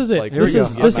is time. this is it. Like, This we're is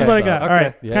getting this is what I messed got. up. All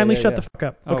right, Yeah, kindly yeah, shut yeah. the fuck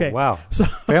up. Oh, Okay. wow. So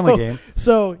Family game.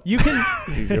 So you can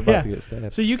You're about yeah. to get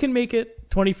stabbed. So you can make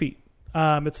it 20 feet.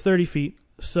 It's 30 feet.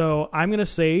 So I'm going to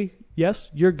say,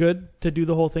 yes, you're good to do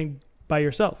the whole thing by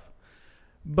yourself.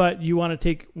 But you want to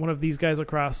take one of these guys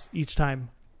across each time.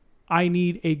 I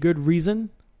need a good reason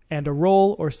and a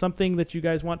roll or something that you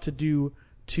guys want to do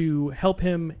to help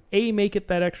him, A, make it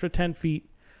that extra 10 feet.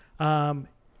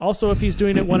 Also, if he's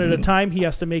doing it one at a time, he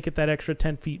has to make it that extra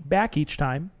 10 feet back each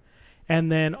time.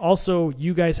 And then also,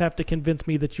 you guys have to convince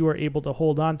me that you are able to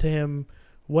hold on to him,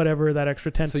 whatever that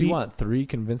extra 10 So feet. you want 3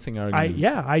 convincing arguments?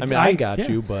 I got yeah.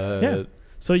 you, but Yeah.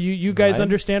 So you guys Right.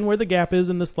 understand where the gap is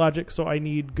in this logic, so I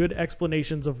need good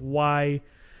explanations of why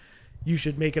you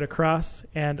should make it across,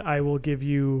 and I will give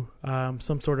you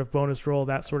some sort of bonus roll,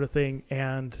 that sort of thing,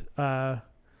 and a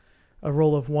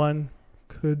roll of 1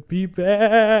 could be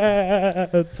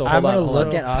bad. so I'm hold going on, to hold look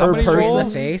on. at How Ozma many in the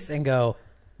rolls? face and go,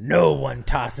 no one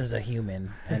tosses a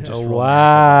human. And just roll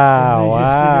Wow. You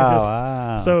Wow. just-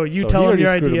 Wow. So you So tell he him already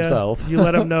your screwed idea, himself. you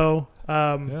let him know.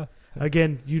 Yeah.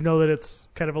 Again, you know that it's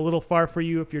kind of a little far for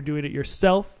you if you're doing it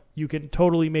yourself. You can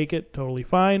totally make it, totally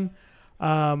fine.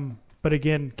 But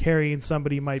again, carrying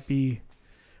somebody might be...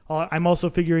 I'm also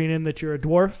figuring in that you're a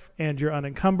dwarf and you're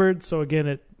unencumbered, so again,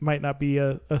 it might not be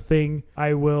a thing.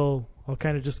 I'll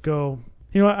kind of just go...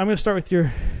 You know what? I'm going to start with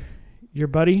your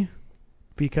buddy,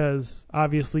 because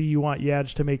obviously you want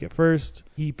Yaj to make it first.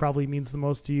 He probably means the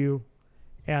most to you.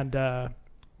 And,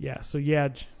 so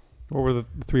Yaj... What were the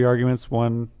 3 arguments?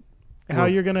 One, How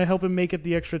you're going to help him make it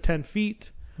the extra 10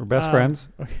 feet. we're best friends.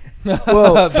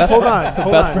 Well, hold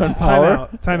on. best friend power.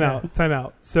 Time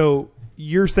out. So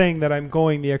you're saying that I'm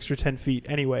going the extra 10 feet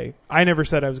anyway. I never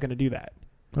said I was going to do that.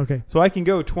 Okay. So I can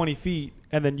go 20 feet,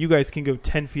 and then you guys can go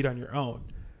 10 feet on your own.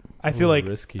 I feel Ooh, like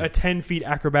risky. a 10 feet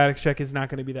acrobatics check is not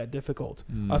going to be that difficult.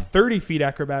 Mm. A 30 feet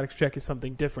acrobatics check is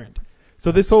something different.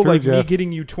 So this whole True, me Jeff.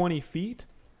 getting you 20 feet,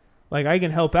 I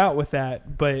can help out with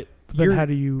that, but Then you're, how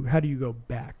do you go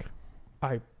back?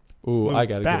 Ooh, move I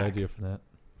got a back. good idea for that.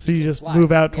 So you just Fly.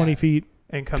 move out 20 Yeah. feet.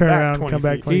 and come turn back around, 20 come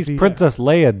back feet. 20 He's feet. Princess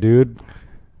Leia, dude.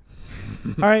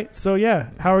 All right. So yeah,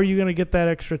 how are you going to get that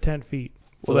extra 10 feet?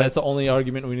 So that's the only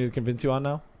argument we need to convince you on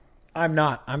now? I'm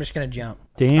not. I'm just going to jump.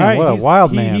 Damn, All right, what a he's-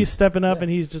 wild man. He's stepping up, Yeah.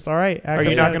 and he's just all right. Are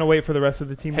you not going to wait for the rest of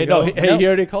the team Hey, to go? no, Nope. he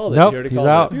already called it. Nope, He already he's called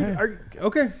out. it. Dude,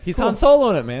 okay. He's cool. Han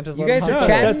Soloing it, man. Just You let guys him are Han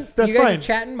Yeah, Solo. chatting. that's you guys fine. are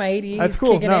chatting. My AD That's is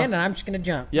cool. kicking No. in, and I'm just going to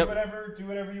jump. Yep. Do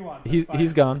whatever you want.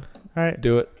 He's gone. All right.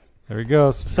 Do it. There he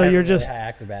goes. So you're just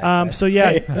so yeah,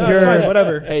 Hey, you're it's fine,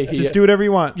 whatever. Hey, Just do whatever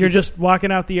you want. you're just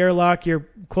walking out the airlock. You're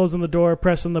closing the door,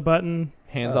 pressing the button.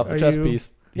 hands off the Are chess you-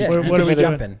 piece. Yeah, What- he what are we was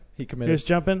doing? jumping. He You're committed. just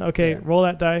jumping. Okay, Yeah. roll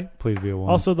that die. Please be a one.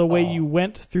 Also, the way you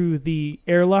went through the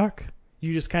airlock,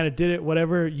 you just kind of did it.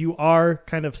 Whatever, you are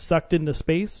kind of sucked into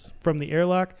space from the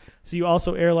airlock. So you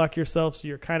also airlock yourself, so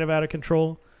you're kind of out of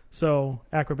control. So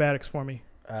acrobatics for me.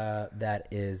 That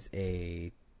is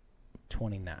a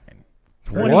 29.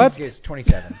 What? It's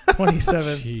 27.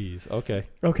 27. Jeez. Okay.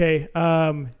 Okay.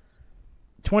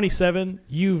 27.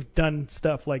 You've done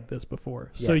stuff like this before.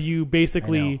 So Yes, you I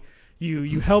basically know.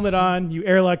 you helmet on, you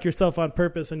airlock yourself on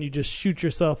purpose, and you just shoot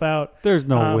yourself out There's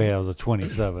no way I was a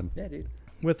 27. Yeah, dude.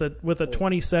 with a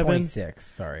 27. 26.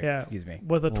 Sorry. Yeah. Excuse me.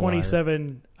 With a Liar.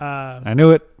 27. I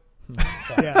knew it.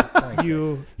 Yeah.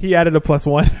 26. He added a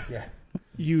 +1. Yeah.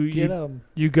 You Get him.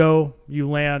 you go, you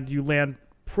land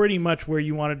pretty much where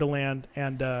you wanted to land,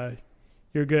 and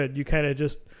you're good. You kind of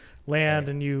just land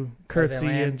Okay. and you As I curtsy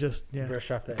land, and just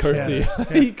Brush off that Curtsy.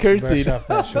 shoulder. He Brush curtsied. off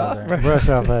that shoulder. Brush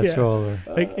off that Yeah. shoulder.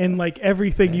 like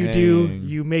everything you do, Dang.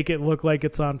 you make it look like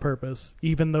it's on purpose,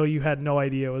 even though you had no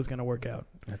idea it was going to work out.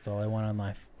 That's all I want in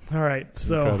life. All right,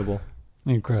 so Incredible.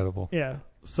 Incredible. yeah,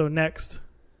 so next,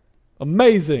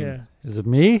 Amazing. yeah, Is it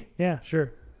me? yeah,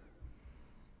 sure,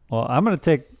 Well, I'm going to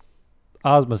take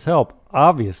Ozma's help,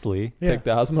 obviously. yeah, Take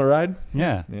the Ozma ride.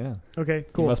 Yeah. Yeah. okay, He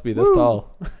cool. must be this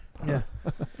tall. Yeah.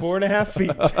 4.5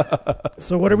 feet.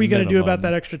 So what are we going to do about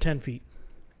Minimum. that extra 10 feet?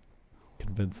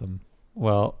 Convince him.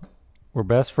 Well, we're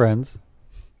best friends.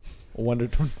 Wonder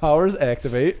Twin powers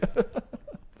activate.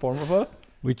 Form of a.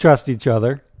 We trust each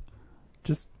other.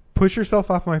 Just push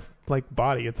yourself off my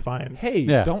body. It's fine. Hey,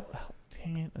 Yeah. don't.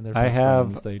 Dang it. And they're I best have-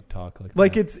 friends. They talk like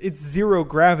Like that. it's zero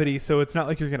gravity, so it's not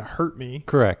like you're gonna hurt me.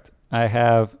 Correct. I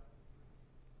have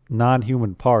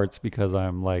non-human parts because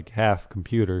I'm like half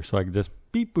computer, so I can just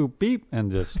beep, boop, beep, and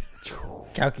just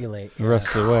Calculate. the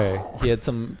rest of the way. He had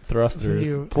some thrusters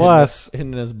So you- Plus,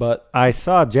 hidden in his butt. I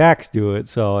saw Jax do it,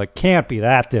 so it can't be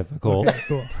that difficult. Okay,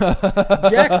 cool.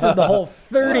 Jax did the whole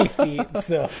 30 feet,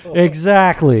 so.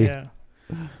 Exactly. Yeah.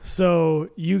 So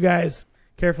you guys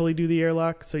carefully do the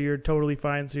airlock, so you're totally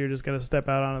fine. So you're just going to step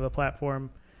out onto the platform,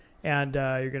 and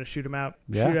you're going to shoot him out.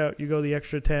 Yeah. Shoot out. You go the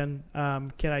extra 10.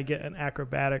 Can I get an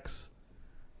acrobatics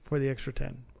for the extra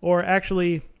 10? Or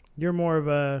actually, you're more of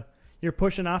a you're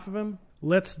pushing off of him.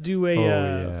 Let's do a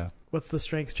yeah. what's the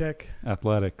strength check?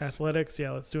 Athletics. Athletics.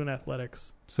 Yeah, let's do an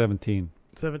athletics. 17.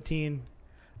 17.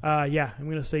 Yeah, I'm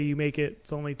going to say you make it.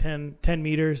 It's only 10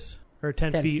 meters or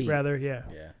 10 10 feet feet. rather. Yeah.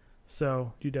 Yeah.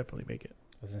 So you definitely make it.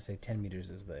 I was going to say 10 meters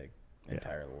is the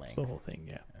entire length. The whole thing,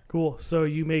 yeah. Cool. So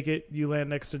you make it. You land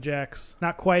next to Jax.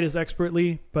 Not quite as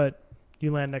expertly, but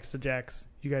you land next to Jax.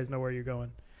 You guys know where you're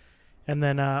going. And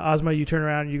then Ozma, you turn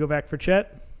around and you go back for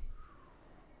Chet.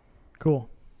 Cool.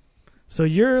 So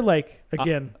you're like,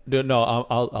 again. Dude, no,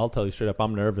 I'll tell you straight up.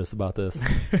 I'm nervous about this.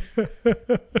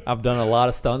 I've done a lot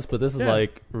of stunts, but this is Yeah.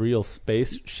 like real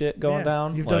space shit going Yeah,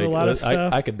 down. you've done a Like, lot of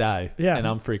stuff. I could die. Yeah. And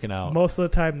I'm freaking out. Most of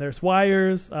the time there's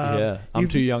wires. Yeah. I'm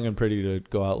you've- too young and pretty to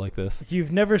go out like this.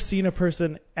 You've never seen a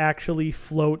person actually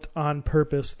float on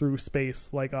purpose through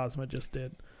space like Ozma just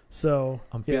did. So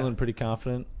I'm yeah. feeling pretty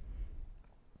confident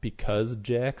because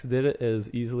Jax did it as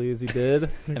easily as he did.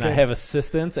 And I Okay. have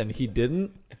assistance and he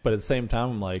didn't. But at the same time,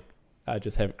 I'm like, I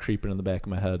just have it creeping in the back of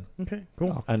my head. Okay,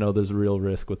 cool. I know there's real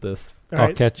risk with this. All I'll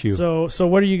right, catch you. So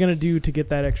what are you going to do to get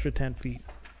that extra 10 feet?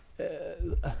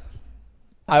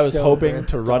 I was So hoping good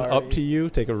to run story. up to you,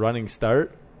 take a running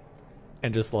start,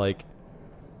 and just like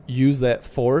use that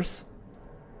force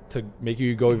to make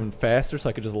you go even faster so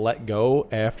I could just let go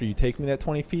after you take me that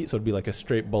 20 feet. So it'd be like a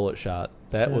straight bullet shot.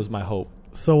 That Yeah. was my hope.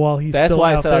 So while he's That's still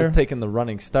why I out said I there, was taking the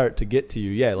running start to get to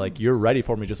you. Yeah, like you're ready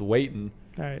for me, just waiting.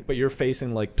 all right. But you're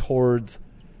facing like towards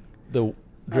the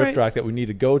drift right. rock that we need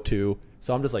to go to.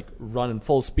 So I'm just like running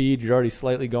full speed. You're already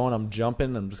slightly going. I'm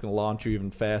jumping. I'm just going to launch you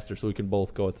even faster so we can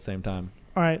both go at the same time.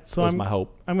 All right, so That was I'm my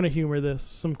hope. going to humor this.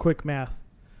 Some quick math.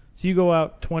 So you go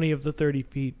out 20 of the 30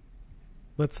 feet.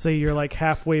 Let's say you're like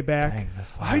halfway back. Dang,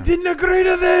 that's fine. I didn't agree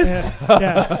to this.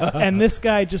 Yeah. And this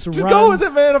guy just Just runs. go with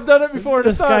it, man. I've done it before.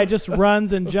 This It's guy fine. just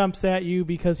runs and jumps at you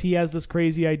because he has this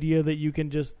crazy idea that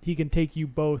he can take you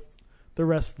both the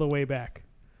rest of the way back.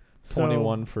 So,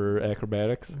 21 for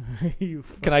acrobatics. you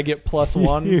Can I get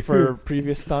 +1 for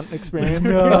previous stunt experience?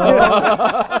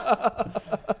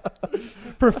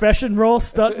 profession roll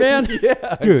stuntman?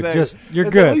 Yeah, Dude, exactly. just, you're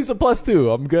It's good. At least a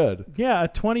 +2. I'm good. Yeah, a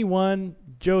 21,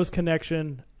 Joe's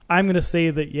connection. I'm going to say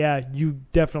that, yeah, you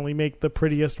definitely make the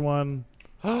prettiest one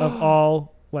of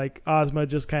all. Like, Ozma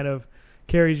just kind of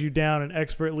carries you down and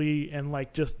expertly and,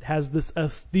 like, just has this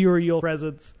ethereal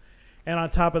presence. And on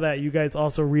top of that, you guys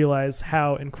also realize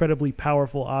how incredibly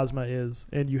powerful Ozma is,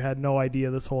 and you had no idea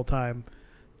this whole time.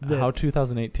 How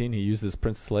 2018 he used his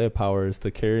Princess Leia powers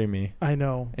to carry me, I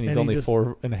know. and he's only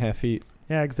 4.5 feet.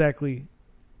 Yeah, exactly.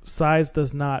 Size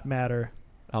does not matter.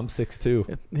 I'm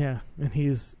 6'2". Yeah, and he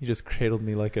just cradled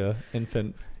me like a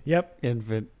infant. Yep.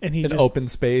 Infant. And he in open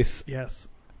space. Yes.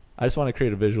 I just want to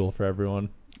create a visual for everyone.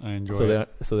 I enjoy it.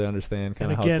 So they understand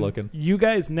kind of how again, it's looking. You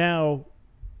guys now,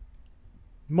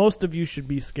 most of you should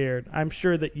be scared. I'm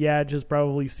sure that Yaj has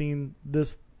probably seen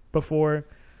this before.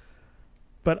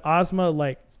 But Ozma,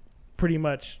 like, pretty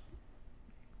much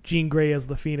Jean Grey as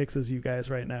the Phoenix as you guys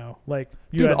right now. Like,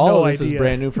 you Dude, had all no of this idea. is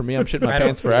brand new for me. I'm shitting my I don't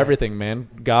pants for see it. everything, man.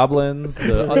 Goblins,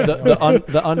 the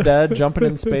undead jumping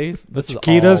in space. This is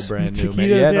Chiquitas? all brand new, Chiquitas, man.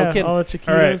 Yeah, no kidding. all the Chiquitas.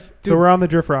 All right, so we're on the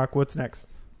Drift Rock. What's next?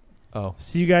 Oh,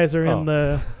 So you guys are Oh. in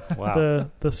the Wow.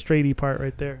 the straighty part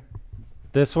right there.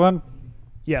 This one?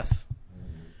 Yes.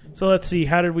 So let's see.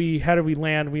 How did we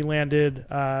land? We landed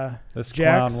This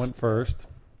Jax. clown went first.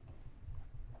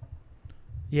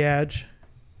 Yaj,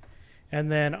 and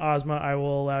then Ozma. I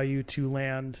will allow you to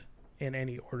land in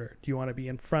any order. Do you want to be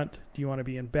in front? Do you want to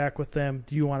be in back with them?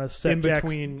 Do you want to set In Jax-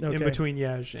 between Okay.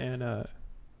 Yaj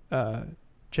and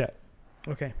Chet.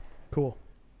 Okay, cool.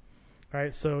 All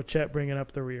right, so Chet bringing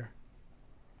up the rear.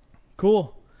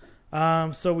 Cool.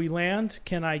 So we land.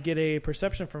 Can I get a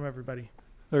perception from everybody?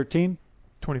 13?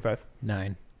 25.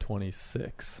 9.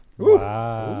 26.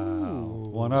 Wow.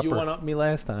 One upper. You one up me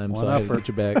last time, One so I had to upper. get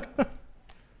you back.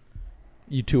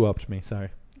 You two upped me. Sorry.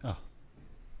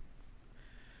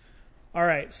 All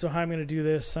right, so how I'm going to do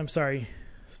this, I'm sorry,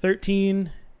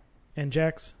 13 and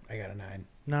Jax, I got a 9.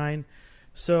 9.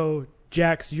 So,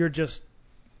 Jax, you're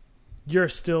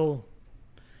still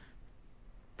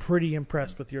pretty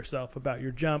impressed with yourself about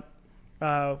your jump.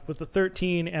 With the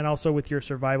 13 and also with your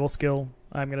survival skill,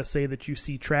 I'm going to say that you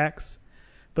see tracks,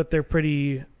 but they're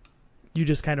pretty, you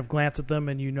just kind of glance at them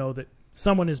and you know that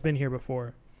someone has been here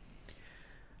before.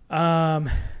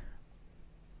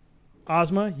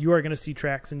 Ozma, you are going to see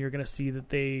tracks, and you're going to see that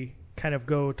they kind of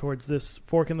go towards this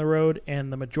fork in the road,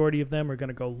 and the majority of them are going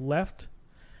to go left.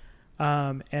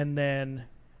 And then,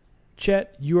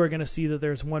 Chet, you are going to see that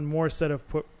there's one more set of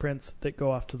footprints that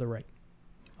go off to the right.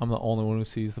 I'm the only one who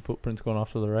sees the footprints going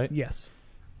off to the right. Yes.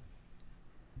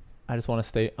 I just want to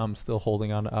state I'm still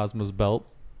holding on to Ozma's belt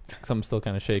because I'm still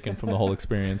kind of shaken from the whole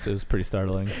experience. It was pretty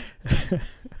startling.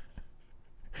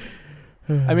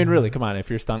 I mean, really, come on. If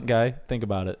you're a stunt guy, think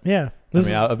about it. Yeah.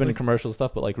 I've been in commercial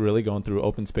stuff, but like really going through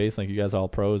open space, like you guys are all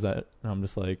pros at, I'm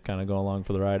just like kind of going along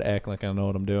for the ride, act like I know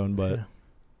what I'm doing, but Yeah.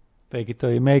 Fake it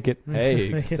till you make it. hey, Make it till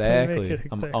you make exactly. it,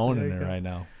 I'm exactly. owning There it you go. right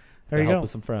now. There to you help go. with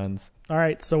some friends. All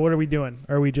right, so what are we doing?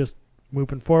 Are we just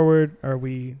moving forward? Are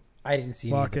we I didn't see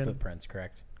any of Walking. the footprints,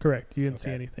 correct? correct? You didn't see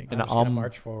Okay. anything. And I'm just gonna I'm-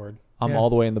 march forward. I'm Yeah. all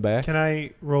the way in the back, Can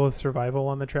I roll a survival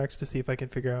on the tracks to see if I can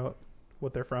figure out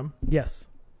what they're from? Yes.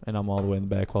 and I'm all the way in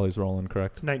the back while he's rolling, It's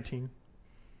correct? 19.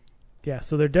 Yeah,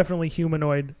 so they're definitely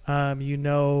humanoid.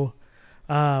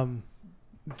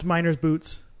 Miner's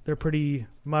boots. They're pretty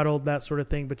muddled, that sort of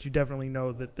thing, but you definitely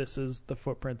know that this is the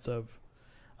footprints of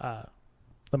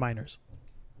the miners.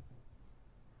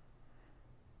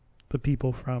 The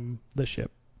people from the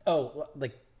ship. Oh,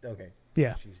 like, okay.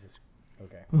 Yeah. Jesus.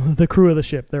 Okay. The crew of the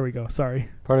ship. There we go. Sorry.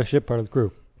 Part of the ship, part of the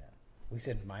crew. We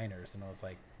said minors, and I was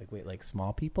like, wait, like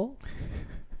small people?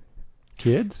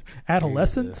 Kids?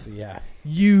 Adolescents? Jesus, yeah.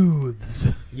 Youths.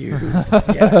 Youths,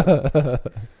 yeah.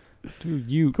 Dude,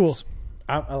 you. Cool.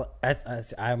 I'm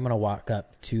going to walk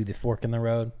up to the fork in the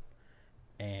road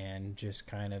and just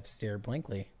kind of stare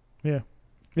blankly. Yeah.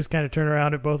 Just kind of turn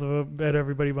around at both of them, at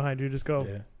everybody behind you. Just go.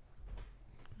 Yeah.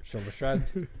 Shoulder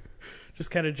shrugged. Just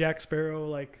kind of Jack Sparrow,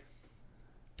 like.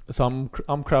 So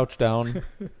I'm crouched down.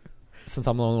 Since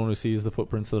I'm the only one who sees the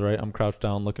footprints to the right, I'm crouched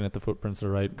down looking at the footprints to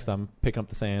the right because I'm picking up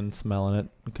the sand, smelling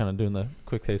it, kind of doing the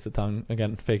quick taste of tongue.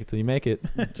 Again, fake it till you make it.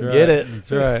 That's Get right. it.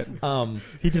 That's right.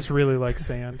 He just really likes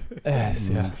sand.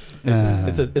 Yeah.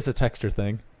 It's a texture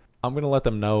thing. I'm gonna let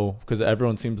them know because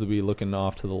everyone seems to be looking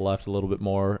off to the left a little bit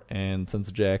more, and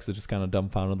since Jax is just kind of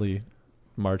dumbfoundedly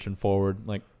marching forward,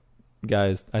 like,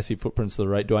 guys, I see footprints to the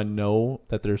right. Do I know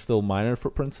that there's still minor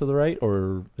footprints to the right,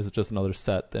 or is it just another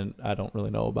set that I don't really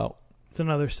know about? It's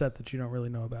another set that you don't really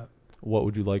know about. What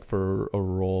would you like for a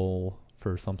roll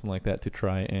for something like that to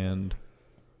try and,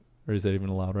 or is that even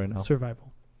allowed right now?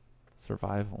 Survival.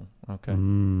 Survival. Okay.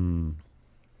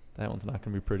 That one's not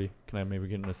going to be pretty. Can I maybe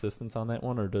get an assistance on that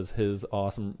one, or does his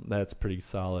awesome? That's pretty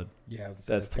solid. Yeah.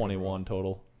 That's 21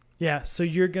 total. Yeah, so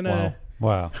you're gonna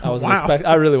Wow.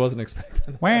 I really wasn't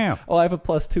expecting that. Wow. Oh, I have a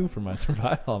 +2 for my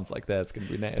survival. I was like, that's going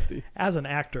to be nasty. As an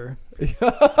actor,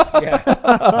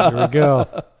 Yeah. There we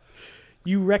go.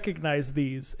 you recognize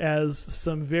these as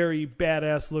some very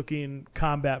badass looking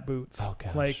combat boots. Oh,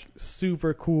 gosh. Like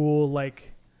super cool,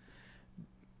 like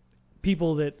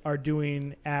people that are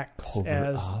doing acts Covert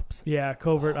as ops.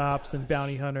 covert ops and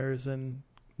bounty hunters, and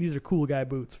these are cool guy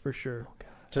boots for sure.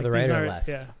 To Like, the right these or aren't- left?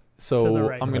 Yeah. To the So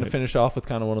right. I'm going to Right. finish off with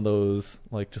kind of one of those,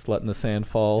 like just letting the sand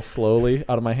fall slowly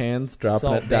out of my hands, dropping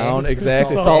Salt it down. Bae.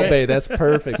 Exactly. Salt Salt Bae. Bay. That's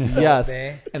perfect. Salt Yes.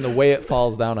 Bae. And the way it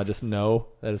falls down, I just know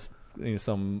that it's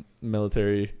some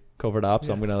military covert ops.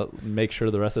 So I'm Yes. going to make sure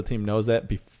the rest of the team knows that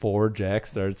before Jack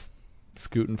starts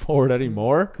scooting forward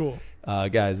anymore. Cool.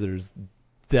 Guys, there's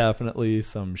definitely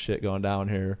some shit going down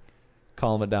here.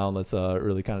 Calm it down. Let's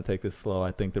really kind of take this slow.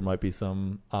 I think there might be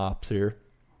some ops here.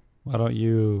 Why don't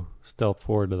you stealth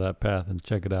forward to that path and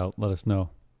check it out? Let us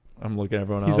know. I'm looking at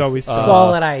everyone He's else. always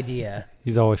Solid idea.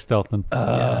 He's always stealthing.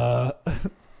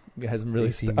 Guys, I'm really,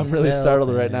 They see me I'm really startled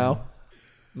right stealthing. now.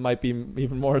 Might be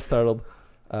even more startled.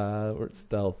 We're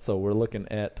stealth, so we're looking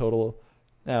at total.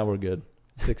 We're good.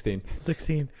 16.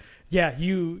 16. Yeah,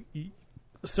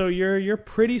 so you're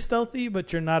pretty stealthy,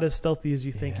 but you're not as stealthy as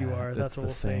you think you Yeah, are. That's what the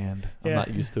we'll say. sand. I'm Yeah.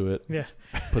 not used to it. Yeah.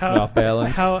 Puts me off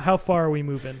balance. How far are we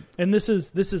moving? And this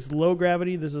is low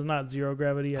gravity. This is not zero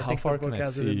gravity. I How think far the book can I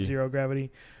has it in see? zero gravity.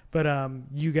 But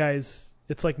you guys,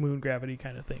 it's like moon gravity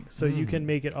kind of thing. So you can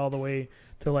make it all the way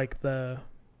to like the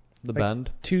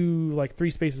bend. 3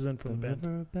 spaces in from the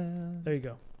bend. There you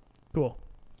go. Cool.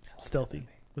 Stealthy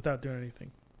without doing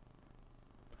anything.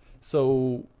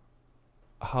 So,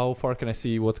 how far can I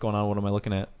see what's going on? What am I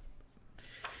looking at?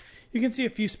 You can see a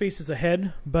few spaces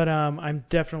ahead, but I'm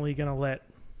definitely gonna let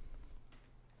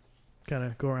kind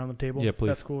of go around the table. Yeah, if please.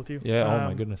 that's cool with you. Yeah. Oh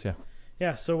my goodness. Yeah.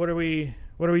 Yeah. So what are we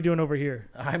doing over here?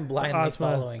 I'm blindly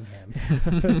Ozma. following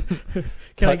him.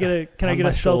 Can I get On a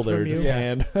my stealth shoulder, from you? just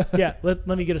hand. Yeah. Let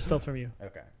me get a stealth from you.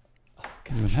 Okay.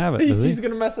 You even have it, does he? He's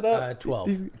gonna mess it up. 12.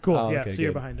 Cool. Oh, yeah. okay, So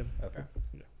you're good. behind him. Okay.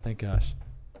 Thank gosh.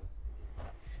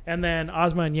 And then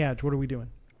Ozma and Yaj, what are we doing?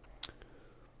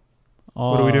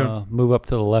 What are we doing? Move up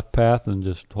to the left path and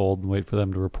just hold and wait for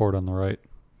them to report on the right.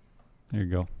 There you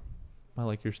go. I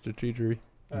like your strategy.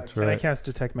 That's Can I right. cast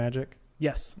Detect Magic?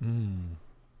 Yes.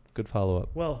 Good follow up.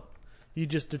 Well, you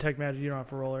just detect magic. You don't have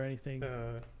to roll or anything.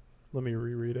 Let me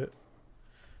reread it.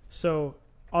 So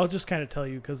I'll just kind of tell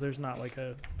you because there's not like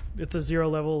it's a 0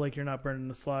 level. Like you're not burning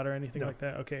the slot or anything No. like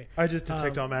that. Okay. I just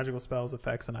detect all magical spells,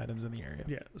 effects, and items in the area.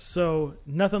 Yeah. So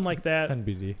nothing like that.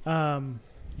 NBD.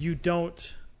 You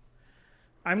don't.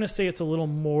 I'm going to say it's a little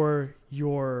more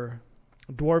your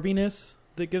dwarviness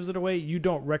that gives it away. You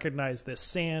don't recognize this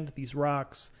sand, these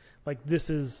rocks. Like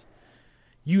this is,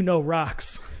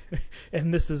 rocks,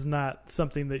 and this is not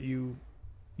something that you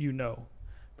know,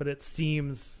 but it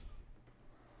seems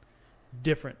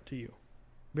different to you,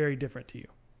 very different to you.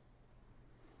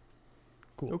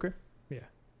 Cool. Okay.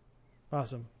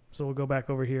 Awesome. So we'll go back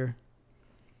over here.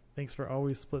 Thanks for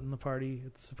always splitting the party.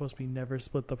 It's supposed to be never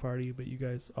split the party, but you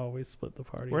guys always split the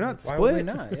party. We're not Why would we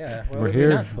split. not? Yeah. Why We're would we here.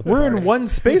 not split the We're in party? one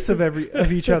space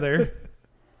of each other.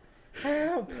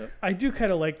 I do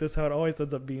kind of like this, how it always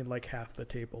ends up being like half the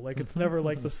table. Like it's never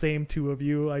like the same two of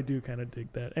you. I do kind of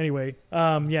dig that. Anyway,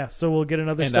 yeah, so we'll get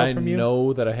another And stealth I from you.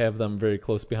 know that I have them very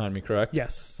close behind me, correct?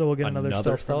 Yes, so we'll get another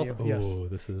stealth from you. Oh, Yes.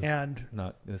 this is And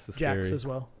not. This is Jax scary. as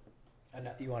well.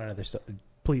 You want another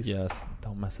Please. Yes.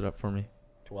 Don't mess it up for me.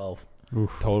 12.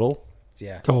 Total.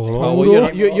 Yeah. Total. Oh, well, you had,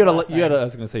 Last you had. time. I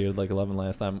was gonna say you had like 11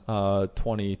 last time.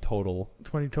 20 total.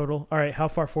 20 total. All right, how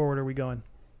far forward are we going?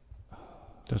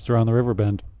 Just around the river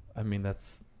bend. I mean,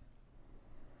 that's.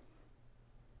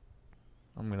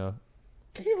 I'm gonna.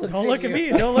 Don't look at me.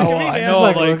 Don't look at me, I man. know,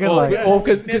 like, like, looking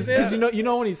like- because you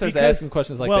know when he starts Because- asking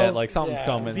questions like well, that, like something's yeah.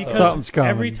 coming. Because So. Something's coming.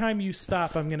 every time you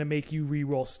stop, I'm going to make you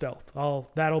re-roll stealth.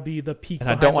 That'll be the peak. And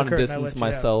I behind don't the want to curtain I distance let you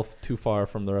have. myself too far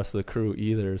from the rest of the crew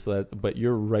either. So that, but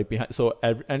you're right behind. So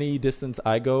any distance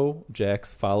I go,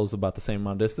 Jax follows about the same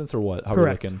amount of distance, or what? How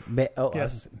Correct. are we looking?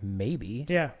 Yes. Maybe.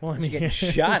 Yeah, well, I You mean, get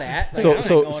shot at. So Like, I'm not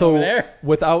going over there.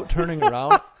 without turning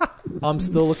around, I'm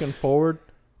still looking forward.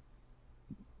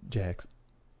 Jax,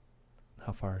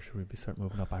 how far should we start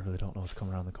moving up? I really don't know what's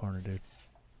coming around the corner, dude.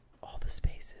 All the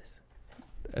spaces.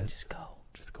 Just go.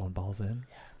 Just going balls in,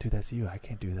 dude. That's you. I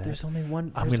can't do that. There's only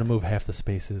one. I'm gonna move half the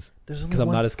spaces There's only because I'm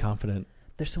one. not as confident.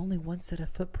 There's only one set of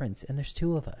footprints, and there's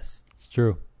 2 of us. It's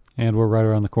true. And we're right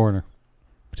around the corner.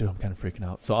 Dude, I'm kind of freaking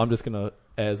out. So I'm just gonna,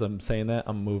 as I'm saying that,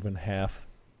 I'm moving half.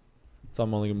 So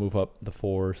I'm only gonna move up the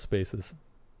 4 spaces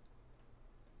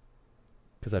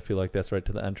because I feel like that's right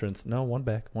to the entrance. No, one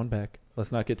back.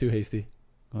 Let's not get too hasty.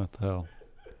 What the hell?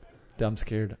 I'm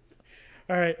scared.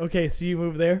 All right. Okay. So you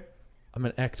move there, I'm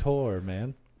an actor,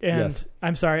 man. and Yes.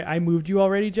 I'm sorry, I moved you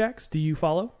already, Jax. Do you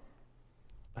follow?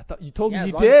 I thought you told Yeah, me as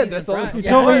you long as did. he's That's in all. front. He Yeah,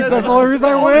 told me that's that's the only reason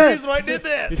I went. I did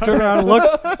that. You turn around and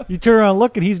look. You turn around and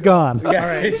look, and he's gone. Yeah. All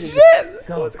right.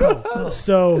 Go, go.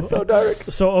 So So dark.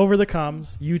 So over the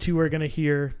comms, you two are going to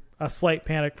hear a slight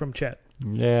panic from Chet.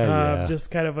 Yeah.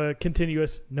 Just kind of a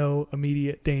continuous, no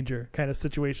immediate danger kind of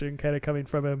situation, kind of coming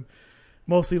from him.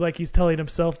 Mostly like he's telling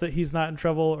himself that he's not in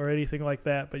trouble or anything like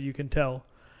that, but you can tell.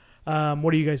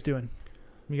 What are you guys doing?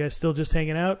 You guys still just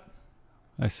hanging out?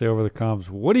 I say over the comms,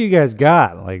 what do you guys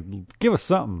got? Like, give us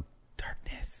something.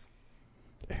 Darkness.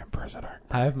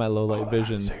 I have my low light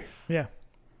vision. Yeah.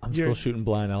 I'm You're- still shooting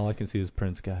blind. All I can see is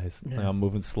Prince, guys. Yeah. Like, I'm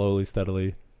moving slowly,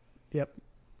 steadily. Yep.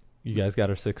 You guys got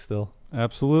our 6 still?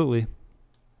 Absolutely.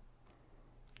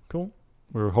 Cool.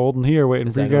 We're holding here, waiting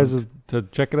Is for you that guys to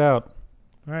check it out.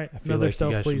 All right. I feel Another like you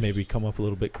stealth, guys please. should maybe come up a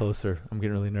little bit closer. I'm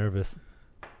getting really nervous.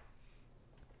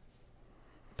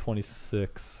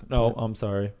 26. No, I'm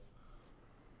sorry.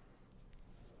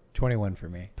 21 for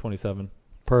me. 27.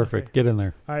 Perfect. Okay. Get in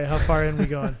there. All right. How far in we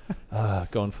going?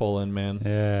 Going full in, man.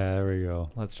 Yeah, there we go.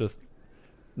 Let's just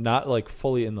not like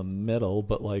fully in the middle,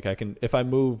 but like I can, if I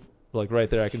move like right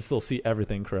there, I can still see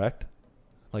everything, correct?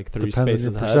 Like 3 Depends on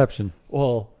spaces your ahead. perception.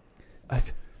 Well,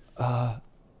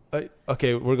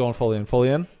 okay, we're going fully in. Fully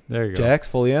in. There you go. Jax,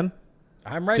 fully in.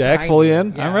 I'm right Jack's behind fully you.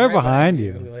 in? Yeah, I'm right behind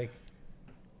you. Like,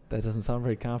 That doesn't sound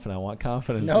very confident. I want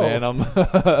confidence, No. man. I'm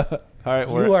all right.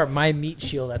 you are my meat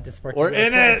shield at this particular we're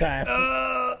in point in it.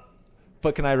 time.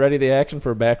 But can I ready the action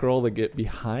for a back roll to get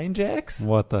behind Jax?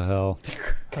 What the hell?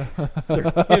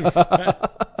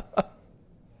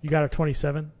 You got a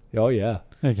 27? Oh yeah.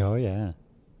 Oh, yeah.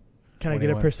 Can I get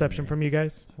a 21 for perception me. from you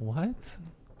guys? What?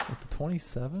 With the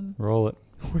 27? Roll it.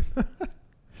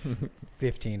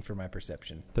 15 for my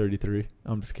perception. 33.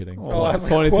 I'm just kidding. Oh, I was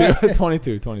like, 22. what?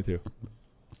 22.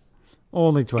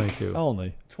 Only 22.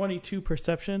 Only. 22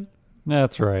 perception.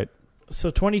 That's right. So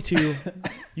 22,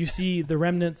 you see the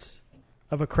remnants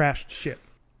of a crashed ship.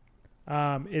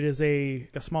 It is a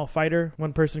small fighter,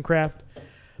 one-person craft.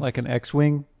 Like an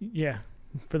X-Wing. Yeah,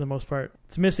 for the most part.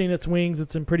 It's missing its wings.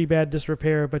 It's in pretty bad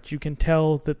disrepair, but you can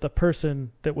tell that the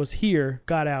person that was here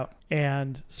got out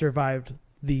and survived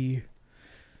the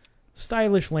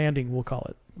stylish landing, we'll call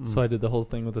it. So I did the whole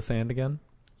thing with the sand again?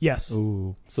 Yes.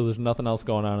 Ooh. So there's nothing else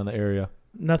going on in the area.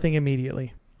 Nothing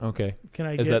immediately. Okay. Can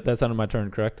I Is get... that's under my turn,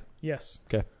 correct? Yes.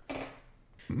 Okay.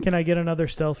 Can I get another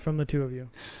stealth from the two of you?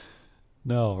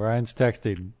 No, Ryan's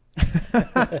texting.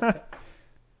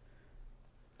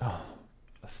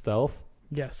 Stealth?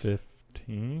 Yes.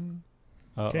 15?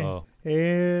 Uh-oh.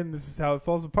 And this is how it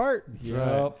falls apart.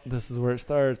 Yep. This is where it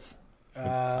starts.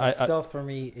 I- Stealth for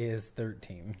me is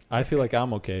 13. I feel like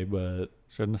I'm okay, but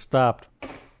Shouldn't have stopped.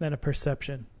 Then a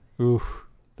perception. Oof.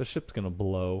 the ship's going to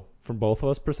blow. From both of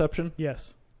us, perception?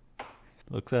 Yes.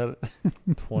 Looks at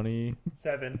it. 20.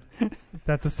 7.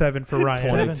 That's a 7 for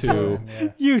Ryan. 22. Yeah.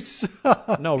 You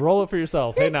suck. No, roll it for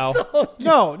yourself. Hey, now.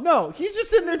 No. He's just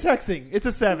sitting there texting. It's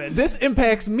a 7. This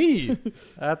impacts me.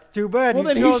 That's too bad. Well, You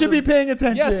then he chose should be him. paying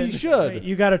attention. Yes, he Wait, should.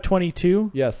 you got a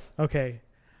 22? Yes. Okay.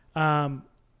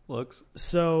 Looks.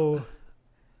 So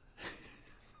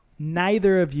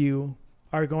neither of you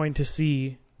are going to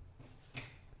see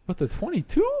But the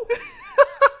 22?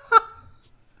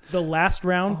 the last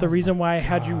round. The reason why I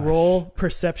had you roll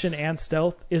perception and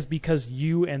stealth is because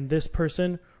you and this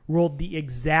person rolled the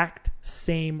exact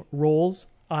same rolls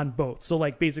on both. So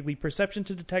like basically perception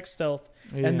to detect stealth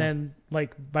and then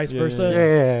like vice versa.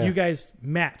 Yeah. You guys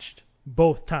matched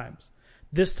both times.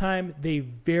 This time they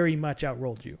very much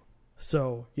outrolled you.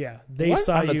 So yeah, they What?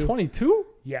 saw on the you. 22?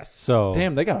 Yes. So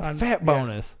Damn, they got a On- fat yeah.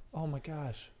 bonus. Oh my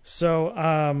gosh.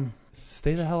 So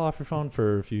Stay the hell off your phone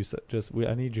for a few seconds.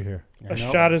 I need you here. a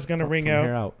shot is going to ring From out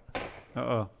here out.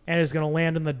 Uh-oh. and is going to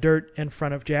land in the dirt in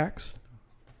front of Jax.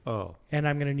 Oh. And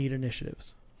I'm going to need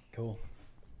initiatives. Cool.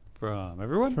 From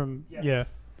everyone? From Yes. yeah.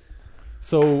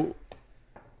 So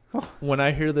when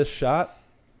I hear this shot,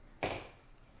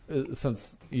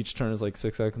 since each turn is like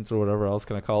 6 seconds or whatever else,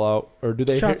 can I call out? Or do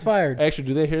they Shots fired. Actually,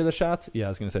 do they hear the shots? Yeah, I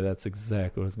was going to say that's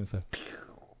exactly what I was going to say.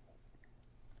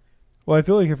 Well, I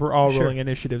feel like if we're all Sure. rolling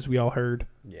initiatives, we all heard.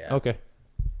 Yeah. Okay.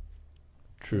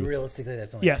 Truth. Realistically,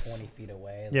 that's only Yes. 20 feet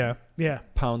away. Yeah. Yeah.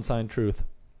 # truth.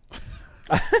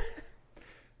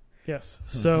 Yes.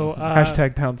 So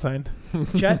Hashtag pound sign.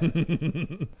 Chet.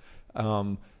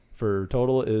 For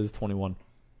total is 21.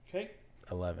 Okay.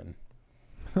 11.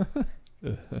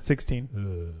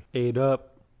 16. 8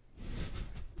 up.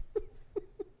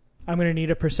 I'm going to need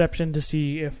a perception to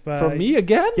see if From me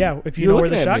again? Yeah, if you You're know where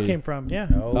the looking at shot me. came from. Yeah.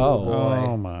 Oh, boy.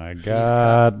 Oh my She's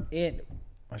God! caught in.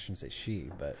 I shouldn't say she,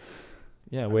 but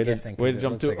Yeah, I'm way to guessing 'cause way to it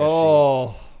jump looks to. like a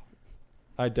Oh,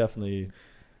 I definitely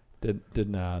did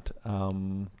not.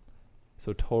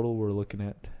 So total, we're looking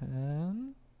at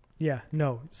 10. Yeah.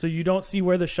 No. So you don't see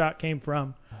where the shot came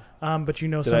from, but you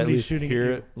know Did I at somebody's least shooting hear at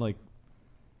you. it? Like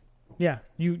Yeah.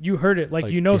 You heard it. Like,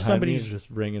 you know behind me, somebody's. it's just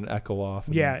ring and echo off.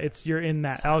 And Yeah. You're in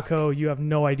that alcove. You have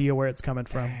no idea where it's coming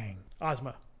from.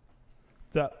 Ozma.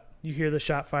 What's up? You hear the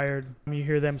shot fired. You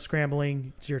hear them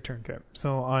scrambling. It's your turn. Okay.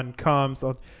 So on comms,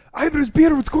 Ibris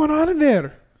Beer, what's going on in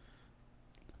there?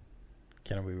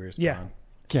 can we respond?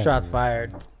 Yeah. Shots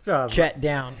fired. Chet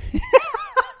down.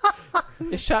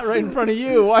 It shot right in front of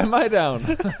you. Why am I down?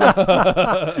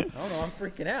 Oh no, I'm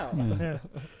freaking out. Yeah.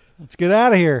 Let's get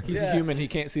out of here. He's a human. He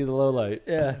can't see the low light.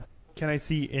 Yeah. Can I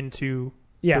see into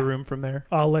Yeah. the room from there?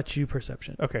 I'll let you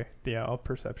perception. Okay. Yeah, I'll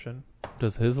perception.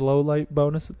 Does his low light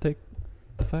bonus take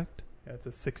effect? Yeah, it's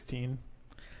a 16.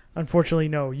 Unfortunately,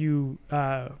 no. You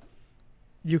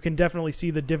can definitely see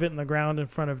the divot in the ground in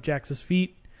front of Jax's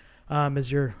feet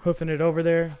as you're hoofing it over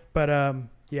there. But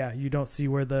yeah, you don't see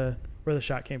where the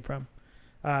shot came from.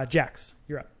 Jax,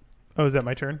 you're up. Oh, is that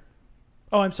my turn?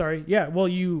 Oh, I'm sorry. Yeah. Well,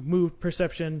 you moved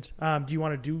perception. Do you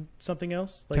want to do something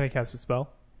else? Can I cast a spell?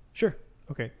 Sure.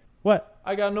 Okay. What?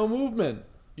 I got no movement.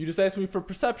 You just asked me for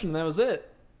perception. And that was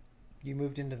it. You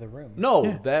moved into the room. No,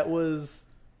 Yeah. that was.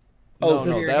 Oh,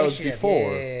 no, for that was initiative.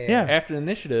 before. Yeah. After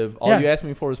initiative, all Yeah. you asked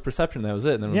me for was perception. That was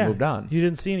it, and then Yeah. we moved on. You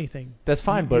didn't see anything. That's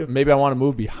fine, You- but maybe I want to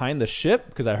move behind the ship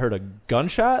because I heard a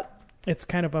gunshot. It's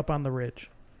kind of up on the ridge.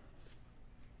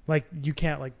 Like, you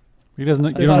can't, like, He doesn't. I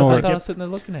You don't know thought where. I thought I was sitting there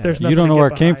looking at there's it. nothing You don't to know get where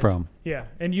it came behind. from. Yeah.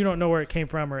 And you don't know where it came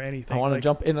from or anything. I want to Like,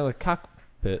 jump into the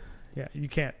cockpit. Yeah. You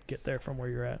can't get there from where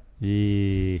you're at.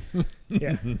 Yeah.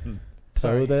 Yeah.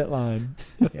 Sorry. So that line.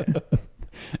 Yeah.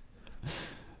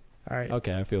 All right.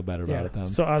 Okay, I feel better about it then.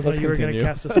 So, Ozma, Let's you were going to continue.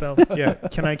 cast a spell. Yeah.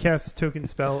 Can I cast token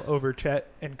spell over Chet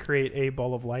and create a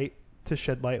ball of light to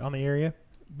shed light on the area?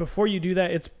 Before you do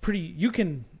that,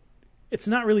 it's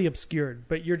not really obscured,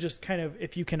 but you're just kind of,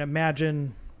 if you can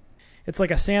imagine, it's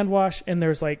like a sand wash and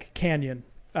there's like canyon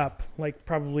up, like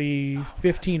probably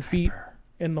 15 feet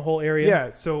in the whole area. Yeah.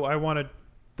 So I wanted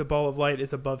the ball of light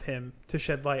is above him to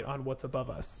shed light on what's above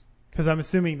us. Because I'm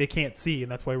assuming they can't see, and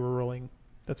that's why we're rolling.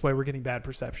 That's why we're getting bad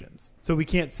perceptions. So we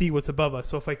can't see what's above us.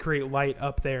 So if I create light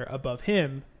up there above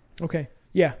him, Okay.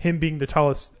 Yeah. him being the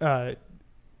tallest,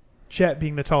 Chet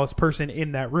being the tallest person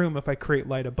in that room, if I create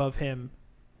light above him,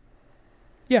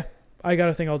 Yeah. I got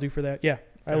a thing I'll do for that. Yeah.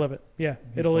 I love it. Yeah.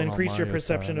 It'll going all increase your Mario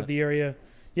perception style, of the area.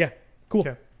 Yeah. Cool.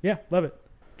 Okay. Yeah. Love it.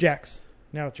 Jax,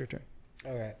 now it's your turn.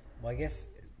 Okay. Well, I guess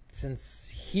since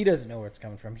he doesn't know where it's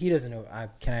coming from, he doesn't know.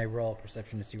 Can I roll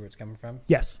perception to see where it's coming from?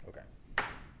 Yes. Okay.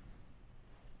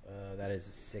 That is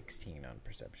a 16 on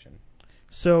perception.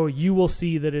 So you will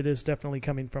see that it is definitely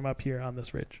coming from up here on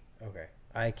this ridge. Okay.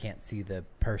 I can't see the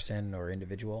person or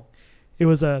individual. It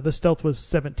was the stealth was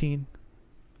 17.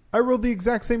 I rolled the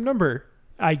exact same number.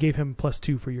 I gave him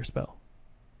 +2 for your spell.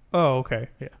 Oh, okay.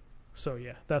 So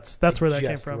yeah, that's where that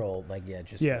came from. Rolled,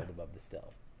 rolled above the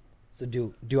stealth. So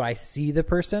do I see the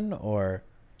person or?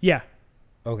 Yeah.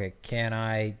 Okay. Can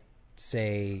I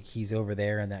say he's over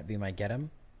there and that be my get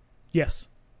him? Yes.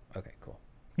 Okay. Cool.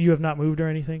 You have not moved or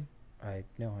anything? I've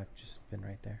just been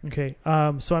right there. Okay.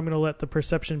 So I'm going to let the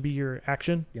perception be your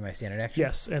action. Be my standard action.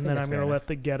 Yes, and then that's I'm going fair to enough. let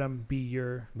the get 'em be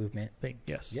your Movement. thing.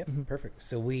 Yes. Yep. Mhm. Perfect.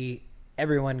 So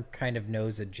everyone kind of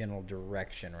knows a general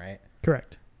direction, right?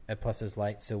 Correct. Plus his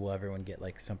light. So will everyone get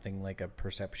like something like a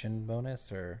perception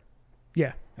bonus or?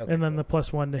 Yeah. Okay, And then cool. the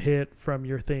 +1 to hit from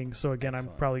your thing. So again,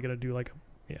 Excellent. I'm probably going to do like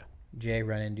Jay,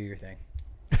 run in, do your thing.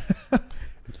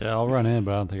 Yeah, I'll run in,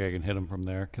 but I don't think I can hit him from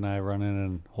there. Can I run in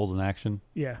and hold an action?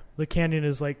 The canyon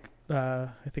is like I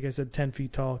think I said 10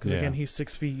 feet tall because Yeah. again he's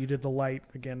 6 feet. You did the light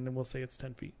again, and we'll say it's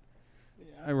 10 feet.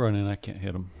 I run in, I can't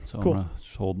hit him, so Cool. I'm gonna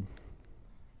just hold.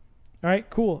 All right,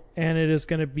 cool. And it is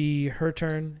going to be her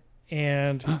turn,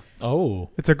 and Oh,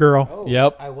 It's a girl. Oh,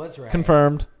 Yep. I was right.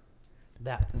 confirmed.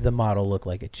 That the model looked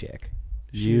like a chick.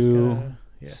 she's You gonna,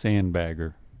 yeah.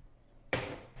 sandbagger.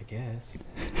 I guess.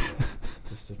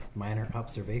 Just a minor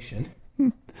observation.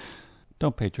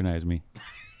 Don't patronize me.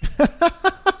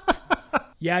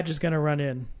 Yeah, just going to run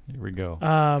in. Here we go.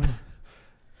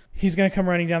 He's going to come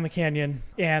running down the canyon,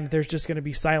 and there's just going to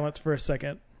be silence for a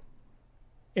second.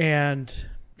 And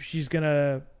she's going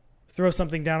to throw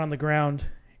something down on the ground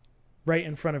right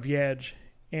in front of Yedge,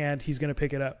 and he's going to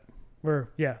pick it up. Or,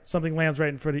 yeah, something lands right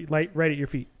in front of right at your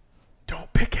feet.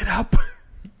 Don't pick it up.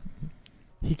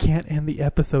 He can't end the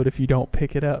episode if you don't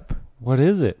pick it up. What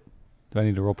is it? Do I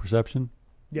need to roll perception?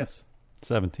 Yes.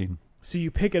 17. So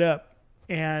you pick it up,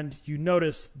 and you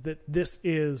notice that this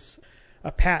is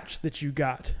a patch that you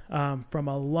got from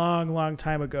a long, long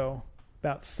time ago.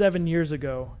 About 7 years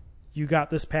ago, you got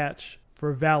this patch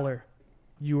for valor.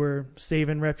 You were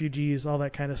saving refugees, all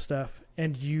that kind of stuff.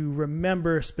 And you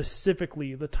remember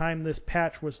specifically the time this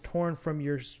patch was torn from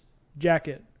your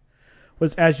jacket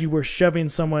was as you were shoving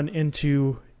someone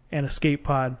into an escape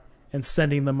pod and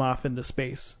sending them off into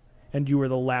space. And you were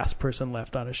the last person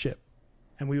left on a ship.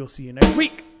 And we will see you next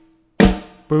week.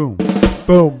 Boom.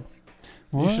 Boom.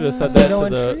 You should have said that So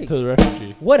to intrigued. the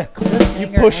refugee. What a cliffhanger!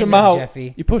 You push him ending, out.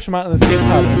 Jeffy. You push him out in the escape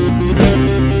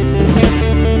pod.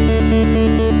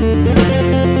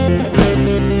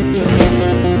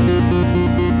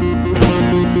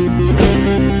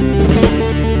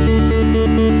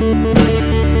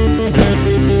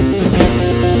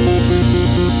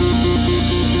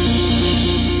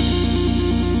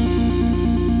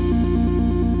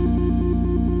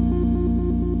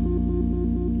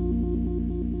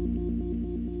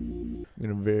 I'm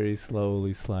gonna very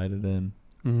slowly slide it in.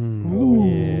 Ooh.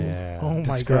 Yeah. Oh my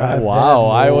Describe God. Wow,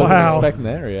 I wasn't Wow. expecting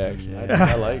that reaction.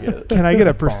 I like it. Can I get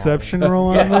a perception roll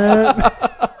on that?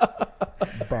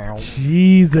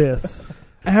 Jesus.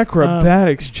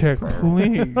 Acrobatics check,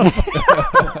 please.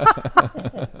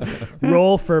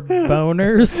 Roll for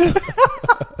boners.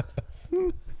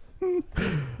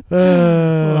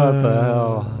 What the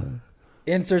hell?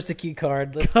 Inserts the key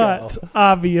card. Let's Cut, go.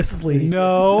 obviously.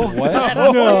 No. What?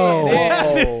 No.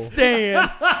 Whoa. Stan.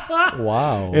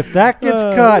 Wow. If that gets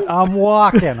cut, I'm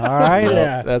walking, all right? Yep,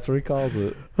 Yeah. that's what he calls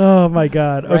it. Oh my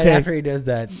God. Right Okay. after he does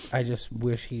that, I just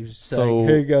wish he was So- like,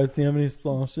 "Here you go, see how many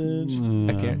sausage."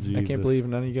 I can't believe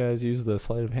none of you guys use the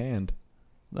sleight of hand.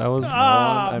 That was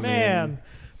Ah, I mean, man.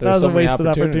 That There's was so a many wasted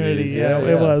opportunity. opportunities. Yeah,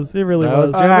 it was. It really that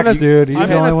was. was Jack's, dude. He's I'm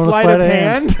the in only a one with sleight of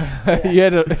hand. You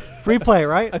had to Free play,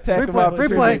 right? attack free him play, up. free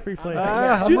play. Free play.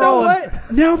 I'm You know rolling.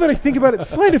 what? Now that I think about it,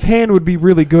 sleight of hand would be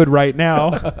really good right now. All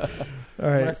What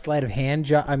a right. sleight of hand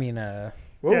job. I mean, Yeah,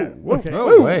 okay.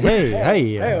 Oh, hey.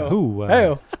 Hey-o. Who?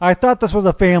 Hey-o. I thought this was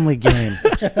a family game.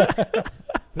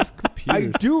 this computer. I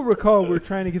do recall we're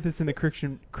trying to get this in the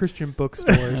Christian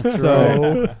bookstores. That's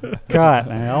so Cut,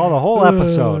 man. The whole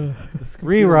episode.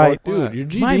 Rewrite. Dude, your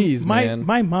GDs, man.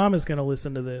 My mom is going to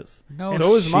listen to this. No,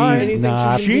 so is mine. she's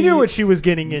not. She knew what she was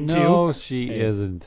getting into. No, she isn't.